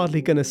 They're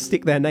hardly going to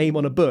stick their name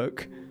on a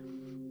book.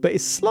 But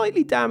it's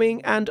slightly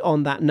damning, and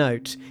on that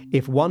note,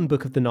 if one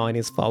book of the 9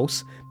 is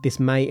false, this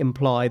may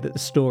imply that the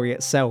story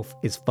itself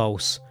is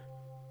false.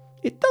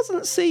 It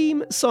doesn't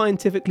seem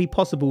scientifically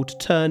possible to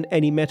turn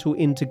any metal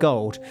into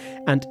gold,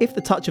 and if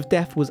the touch of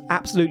death was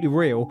absolutely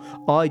real,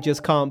 I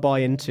just can't buy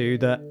into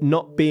that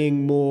not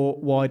being more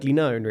widely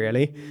known,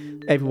 really.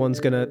 Someone's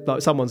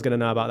gonna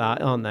know about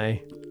that, aren't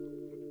they?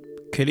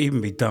 Could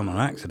even be done on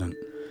accident.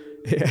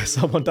 Yeah,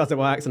 someone does it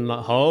by accident,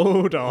 like,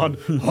 hold on.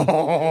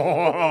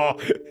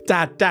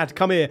 Dad,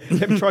 come here.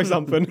 Let me try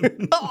something.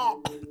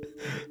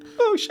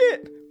 Oh,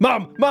 shit.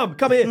 Mum,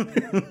 come here.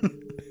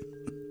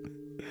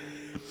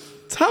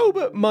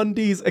 Talbot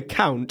Mundy's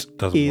account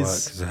Doesn't work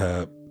because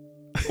her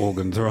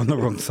organs are on the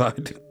wrong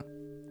side.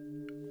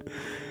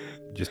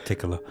 Just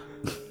tickle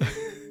her.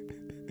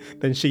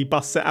 Then she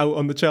busts it out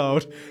on the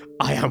child.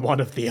 I am one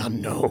of the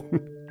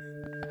unknown.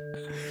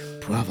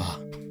 Brother.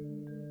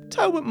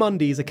 Talbot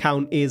Mundy's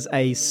account is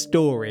a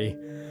story.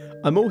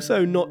 I'm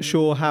also not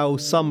sure how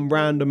some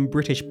random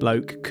British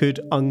bloke could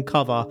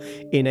uncover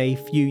in a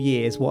few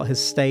years what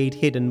has stayed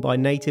hidden by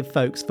native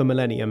folks for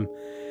millennium.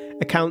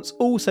 Accounts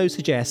also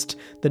suggest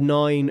the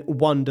 9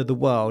 wonder the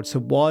world, so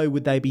why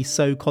would they be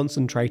so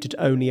concentrated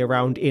only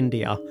around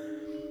India?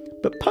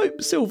 But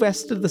Pope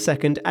Sylvester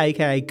II,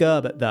 aka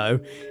Gerbert, though,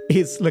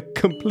 is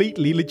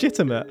completely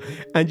legitimate.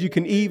 And you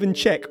can even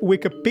check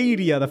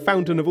Wikipedia, the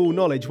fountain of all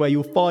knowledge, where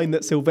you'll find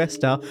that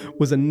Sylvester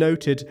was a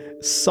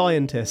noted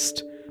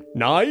scientist.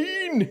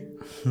 9!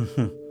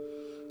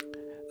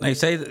 They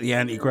say that the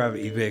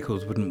anti-gravity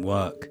vehicles wouldn't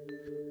work.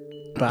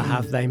 But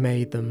have they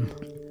made them?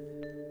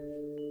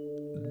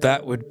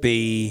 That would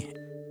be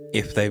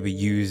if they were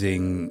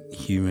using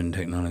human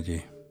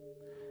technology.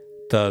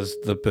 Does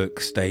the book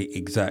state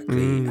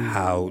exactly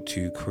how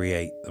to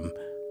create them?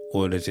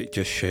 Or does it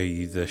just show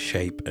you the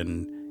shape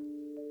and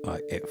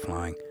like it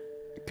flying?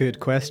 Good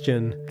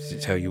question. Does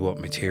it tell you what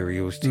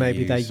materials to use?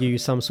 Maybe they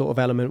use some sort of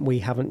element we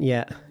haven't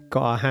yet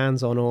got our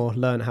hands on or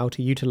learned how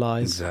to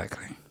utilise.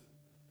 Exactly.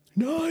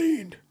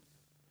 9!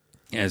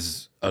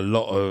 There's a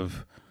lot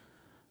of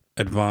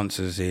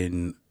advances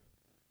in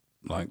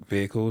like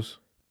vehicles.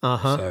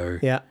 So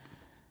yeah.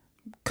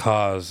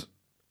 Cars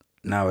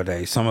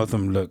nowadays, some of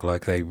them look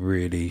like they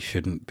really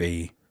shouldn't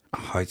be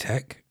high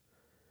tech.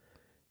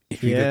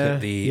 If you look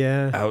at the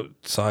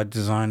outside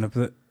design of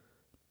it,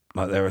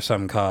 like there are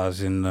some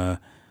cars in the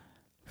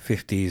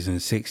 50s and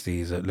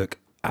 60s that look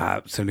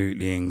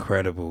absolutely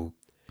incredible.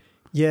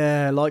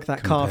 Yeah, like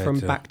that car from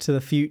Back to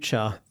the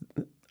Future.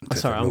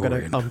 Sorry, I'm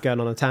going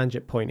on a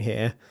tangent point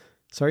here.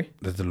 Sorry?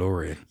 The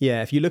DeLorean.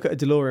 Yeah, if you look at a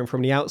DeLorean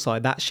from the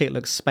outside, that shit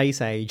looks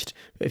space aged.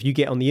 But if you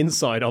get on the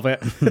inside of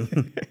it,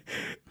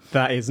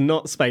 that is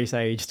not space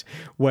aged.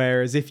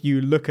 Whereas if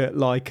you look at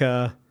like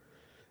a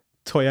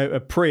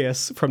Toyota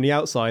Prius from the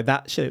outside,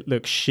 that shit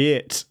looks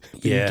shit.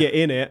 You get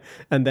in it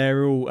and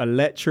they're all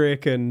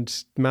electric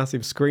and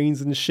massive screens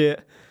and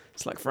shit.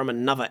 It's like from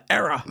another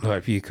era. Like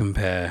if you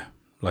compare,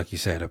 like you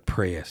said, a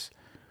Prius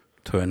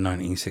to a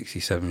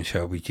 1967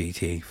 Shelby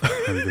GT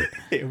 500.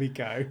 Here we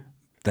go.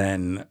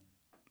 Then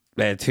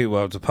they're 2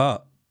 worlds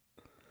apart.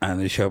 And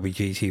the Shelby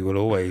GT will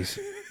always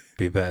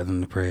be better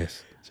than the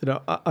Prius.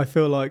 So I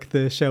feel like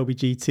the Shelby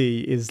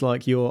GT is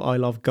like your I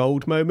Love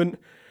Gold moment.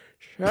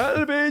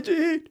 Shelby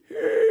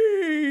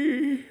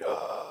GT.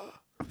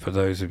 For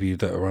those of you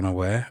that are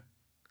unaware,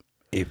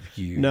 if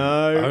you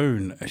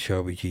own a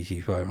Shelby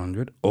GT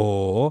 500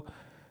 or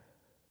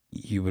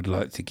you would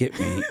like to get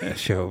me a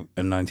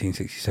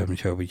 1967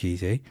 Shelby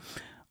GT,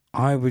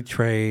 I would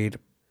trade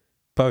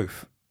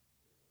both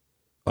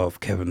of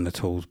Kevin the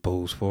Tool's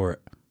balls for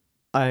it.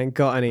 I ain't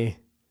got any.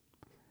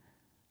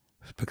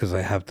 It's because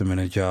I have them in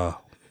a jar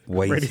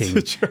waiting ready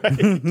to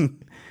trade.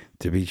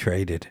 to be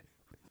traded.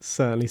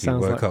 Certainly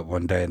sounds like... You woke up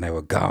one day and they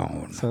were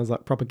gone. Sounds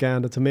like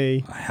propaganda to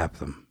me. I have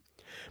them.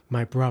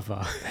 My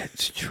brother.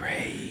 Let's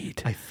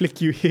trade. I flick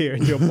you here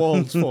and your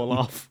balls fall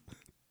off.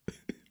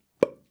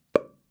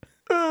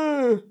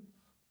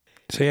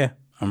 So yeah,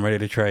 I'm ready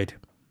to trade.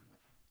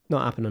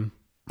 Not happening.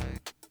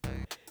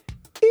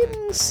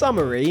 In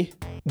summary,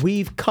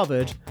 we've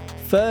covered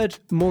 3rd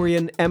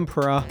Mauryan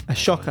Emperor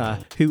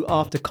Ashoka, who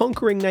after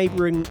conquering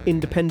neighbouring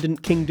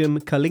independent kingdom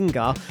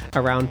Kalinga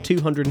around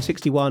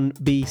 261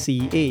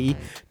 BCE,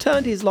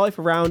 turned his life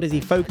around as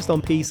he focused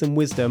on peace and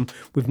wisdom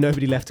with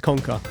nobody left to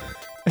conquer.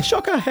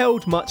 Ashoka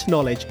held much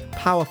knowledge,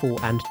 powerful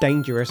and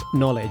dangerous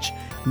knowledge.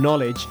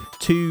 Knowledge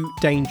too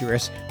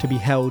dangerous to be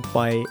held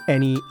by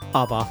any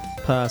other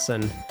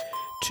person.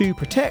 To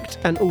protect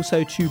and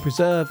also to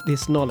preserve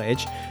this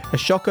knowledge,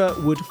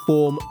 Ashoka would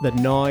form the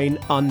 9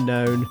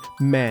 Unknown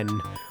Men,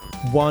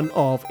 one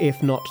of,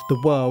 if not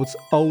the world's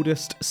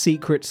oldest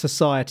secret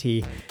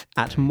society,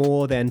 at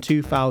more than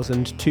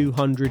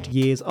 2,200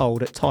 years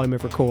old at time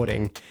of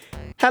recording.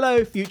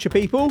 Hello, future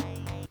people!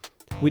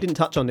 We didn't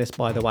touch on this,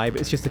 by the way, but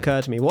it's just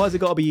occurred to me. Why has it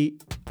got to be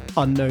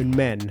unknown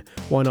men?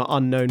 Why not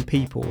unknown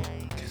people?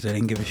 Because they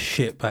didn't give a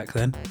shit back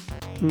then.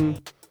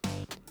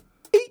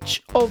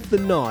 Each of the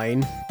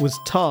 9 was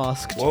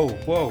tasked...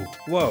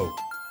 Whoa.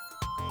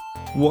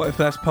 What if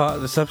that's part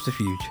of the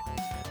subterfuge?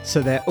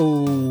 So they're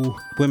all...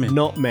 women.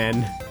 Not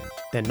men.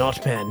 They're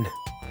not men.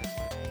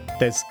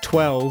 There's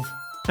 12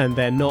 and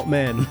they're not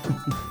men.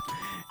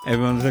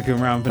 Everyone's looking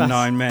around for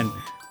 9 men.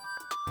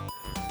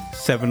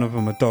 7 of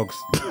them are dogs.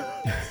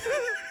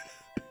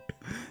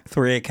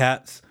 3 are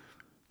cats.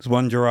 There's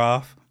 1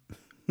 giraffe.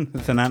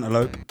 There's an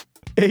antelope.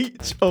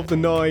 Each of the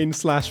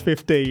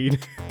 9/15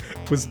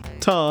 was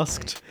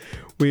tasked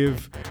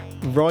with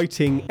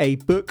writing a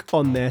book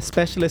on their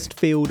specialist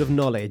field of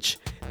knowledge.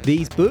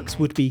 These books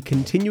would be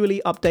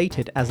continually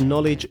updated as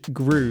knowledge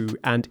grew,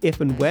 and if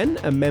and when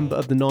a member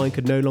of the 9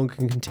 could no longer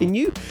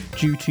continue,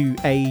 due to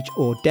age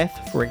or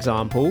death, for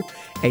example,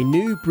 a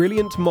new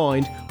brilliant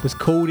mind was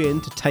called in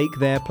to take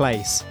their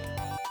place.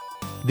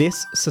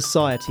 This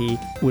society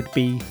would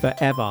be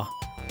forever.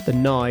 The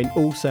 9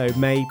 also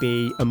may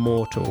be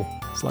immortal.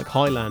 It's like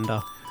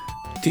Highlander.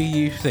 Do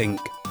you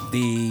think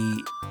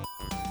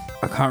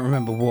I can't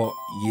remember what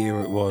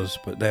year it was,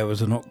 but there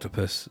was an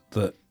octopus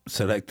that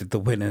selected the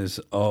winners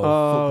of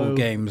football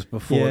games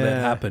before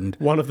that happened.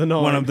 One of the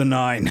 9. One of the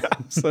 9.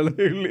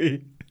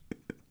 Absolutely.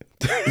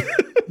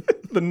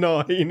 The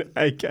 9,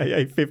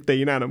 aka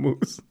 15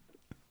 animals.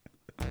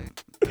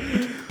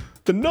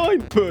 The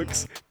 9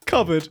 books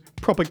covered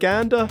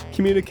propaganda,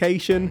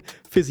 communication,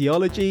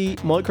 physiology,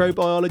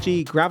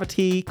 microbiology,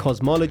 gravity,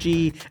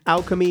 cosmology,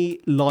 alchemy,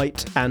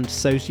 light, and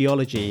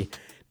sociology.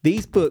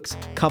 These books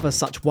cover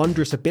such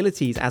wondrous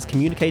abilities as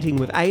communicating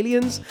with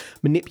aliens,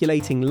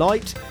 manipulating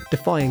light,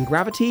 defying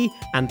gravity,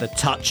 and the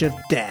touch of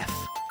death.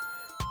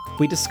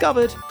 We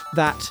discovered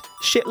that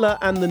Hitler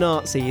and the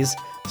Nazis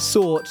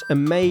sought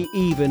and may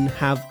even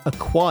have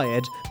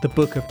acquired the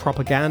Book of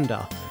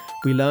Propaganda.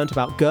 We learnt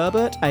about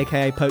Gerbert,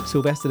 aka Pope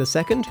Sylvester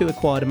II, who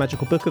acquired a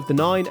magical book of the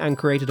 9 and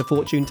created a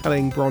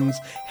fortune-telling bronze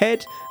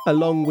head,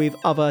 along with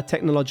other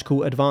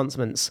technological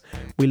advancements.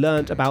 We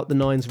learnt about the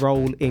 9's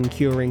role in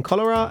curing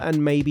cholera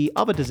and maybe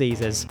other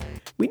diseases.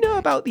 We know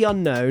about the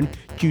unknown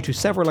due to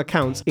several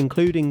accounts,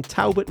 including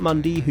Talbot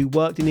Mundy, who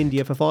worked in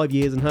India for 5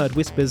 years and heard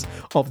whispers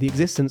of the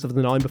existence of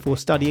the 9 before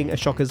studying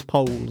Ashoka's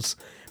poles.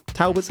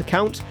 Talbot's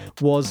account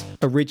was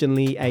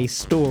originally a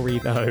story,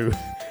 though.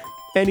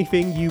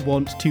 Anything you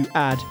want to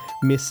add,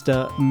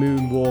 Mr.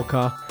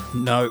 Moonwalker?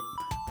 No,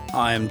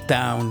 I am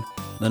down.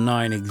 The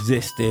 9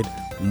 existed,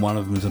 and one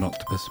of them was an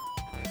octopus.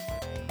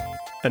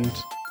 And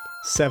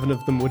 7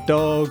 of them were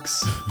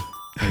dogs.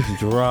 There's a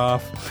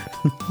giraffe.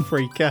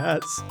 3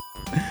 cats.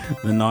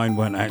 The 9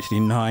 weren't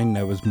actually 9,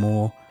 there was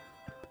more.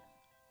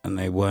 And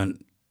they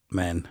weren't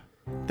men.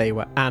 They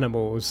were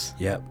animals.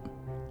 Yep.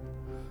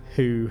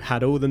 Who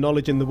had all the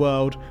knowledge in the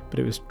world, but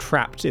it was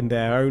trapped in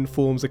their own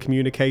forms of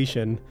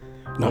communication.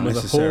 Not One was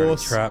a necessarily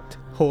horse. trapped.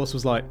 Horse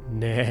was like,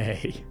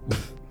 nay.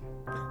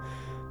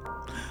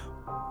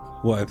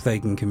 What if they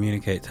can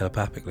communicate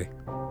telepathically?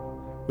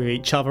 With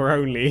each other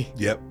only.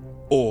 Yep.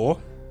 Or,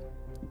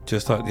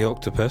 just like the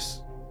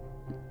octopus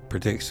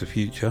predicts the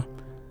future,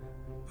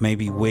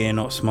 maybe we're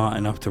not smart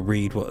enough to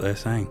read what they're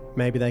saying.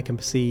 Maybe they can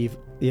perceive,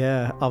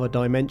 other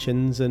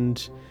dimensions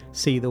and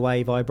see the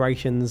way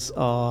vibrations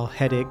are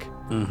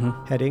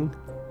heading.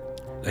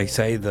 They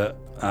say that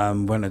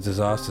when a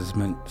disaster is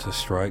meant to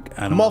strike,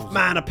 animals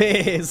Mothman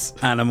appears!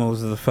 are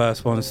the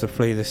first ones to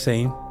flee the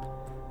scene.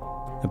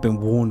 They've been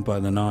warned by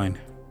the 9.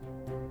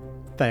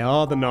 They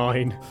are the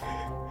 9.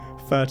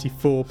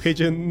 34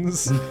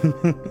 pigeons.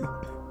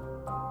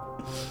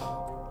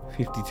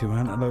 52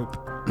 antelope.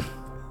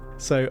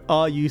 So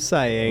are you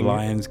saying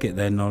Lions get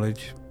their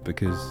knowledge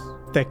because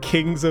they're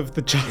kings of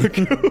the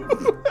jungle?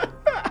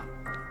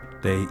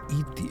 they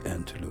eat the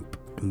antelope,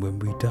 and when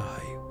we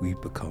die, we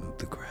become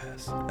the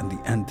grass, and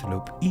the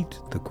antelope eat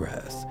the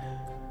grass.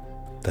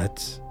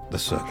 That's the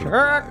circle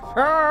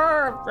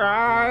of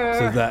life.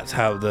 So that's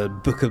how the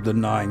Book of the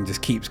 9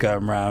 just keeps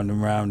going round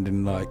and round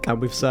in like... And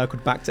we've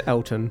circled back to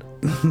Elton.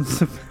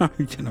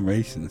 Safari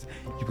generations.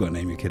 You've got to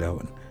name your kid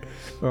Elton.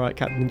 All right,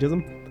 Captain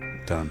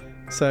Jism. Done.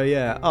 So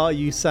yeah, are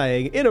you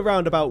saying in a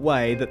roundabout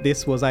way that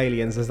this was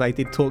aliens, as they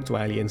did talk to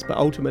aliens, but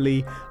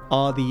ultimately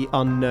are the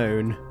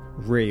unknown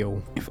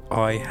real? If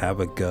I have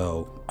a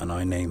girl and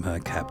I name her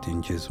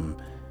Captain Jism,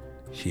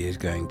 she is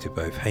going to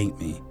both hate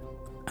me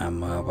and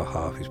my other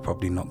half is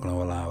probably not going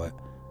to allow it.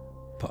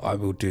 But I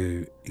will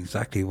do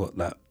exactly what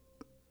that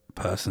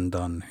person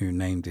done who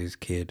named his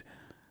kid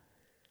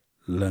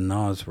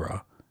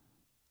Lanazra,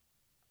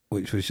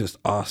 which was just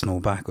Arsenal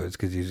backwards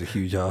because he's a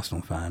huge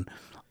Arsenal fan.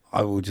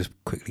 I will just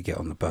quickly get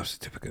on the birth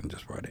certificate and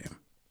just write it in.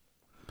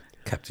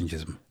 Captain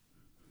Jism.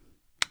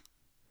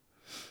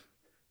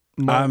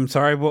 I'm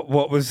sorry,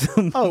 what was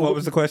what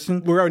was the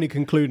question? We're only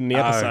concluding the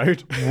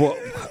episode. What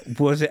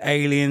was it?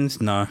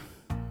 Aliens? No.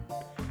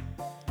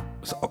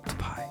 It's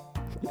octopi.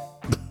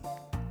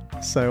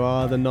 So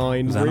are the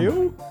 9 Was real?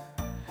 animal.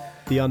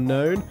 The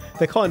unknown?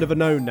 They're kind of a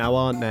known now,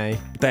 aren't they?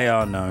 They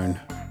are known.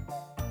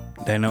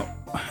 They're not.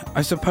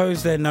 I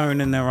suppose they're known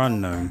and they're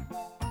unknown.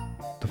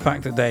 The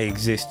fact that they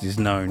exist is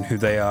known. Who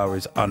they are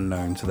is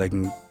unknown, so they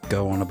can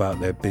go on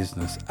about their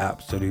business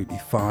absolutely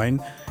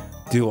fine.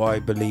 Do I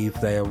believe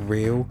they are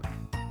real?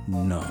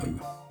 No.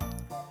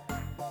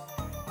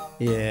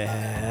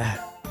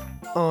 Yeah.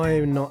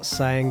 I'm not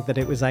saying that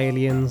it was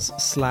aliens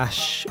 /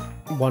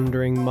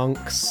 wandering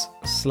monks.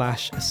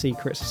 A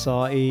secret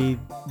society.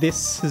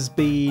 This has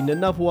been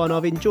another one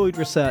I've enjoyed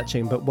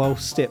researching, but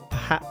whilst it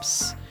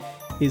perhaps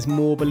is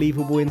more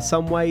believable in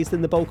some ways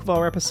than the bulk of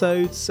our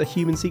episodes, A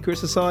Human Secret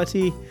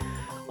Society,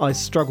 I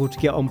struggle to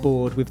get on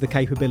board with the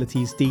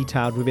capabilities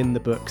detailed within the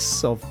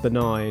books of the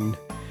Nine.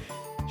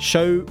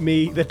 Show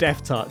me the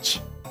Death Touch.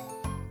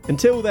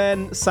 Until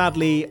then,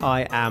 sadly,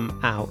 I am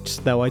out,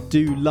 though I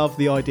do love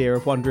the idea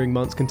of wandering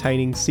months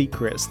containing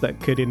secrets that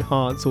could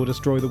enhance or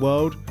destroy the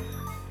world.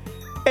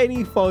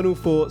 Any final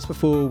thoughts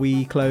before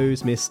we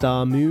close,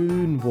 Mr.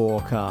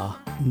 Moonwalker?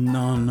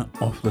 None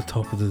off the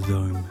top of the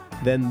dome.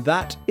 Then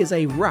that is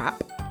a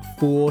wrap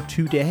for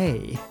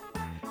today.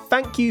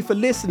 Thank you for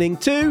listening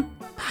to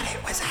But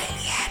It Was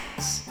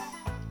Aliens.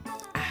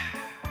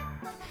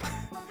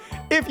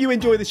 If you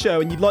enjoy the show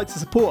and you'd like to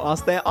support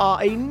us, there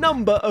are a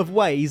number of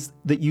ways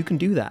that you can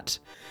do that.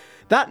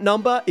 That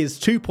number is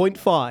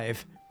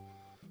 2.5.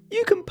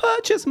 You can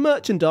purchase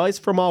merchandise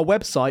from our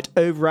website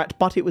over at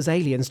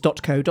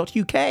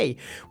butitwasaliens.co.uk,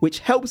 which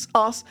helps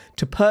us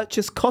to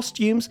purchase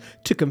costumes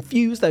to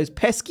confuse those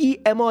pesky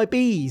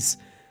MIBs.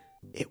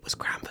 It was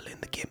Granville in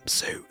the gimp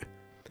suit.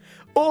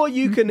 Or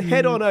you can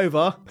head on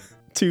over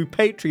to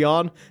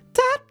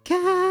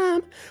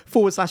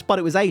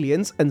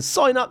patreon.com/butitwasaliens and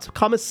sign up to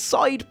become a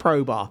side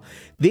prober.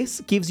 This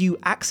gives you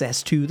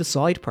access to the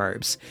side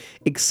probes,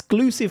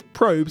 exclusive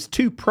probes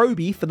to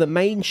Proby for the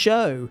main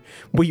show.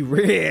 We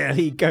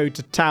really go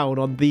to town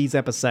on these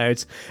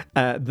episodes.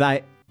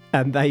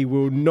 They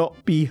will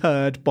not be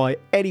heard by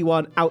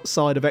anyone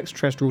outside of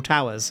Extraterrestrial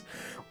Towers.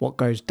 What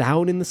goes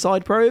down in the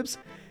side probes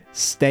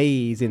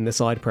stays in the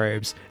side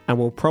probes and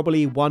will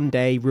probably one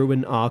day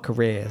ruin our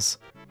careers.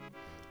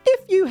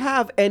 If you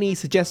have any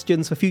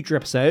suggestions for future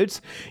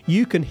episodes,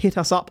 you can hit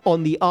us up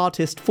on the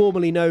artist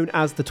formerly known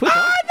as the Twitter.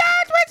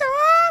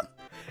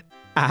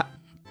 At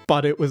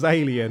But It Was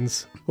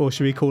Aliens. Or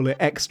should we call it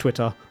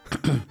X-Twitter?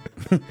 You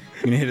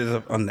can hit us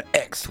up on the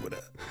X Twitter.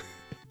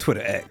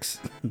 Twitter X.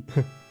 On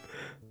the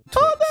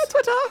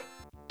Twitter!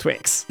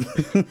 Twix.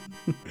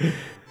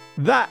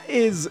 That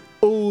is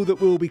all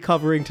that we'll be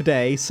covering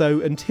today,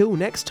 so until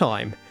next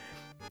time,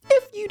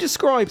 if you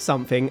describe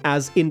something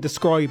as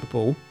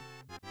indescribable,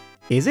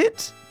 is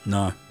it?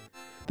 No.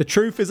 The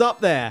truth is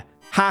up there.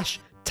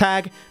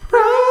 #prober.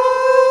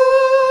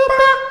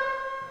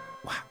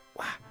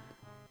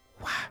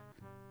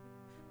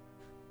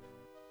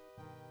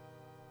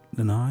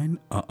 The Nine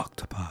are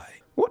octopi.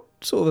 What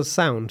sort of a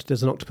sound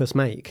does an octopus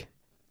make?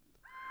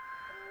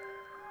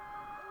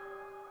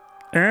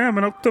 I'm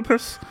an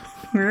octopus.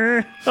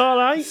 All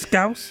right.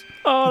 Scouse.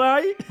 All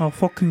right. I'll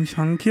fucking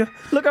shank you.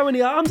 Look how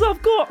many arms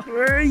I've got.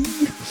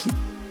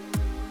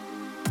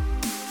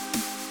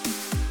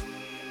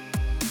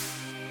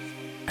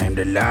 I'm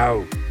the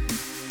Low.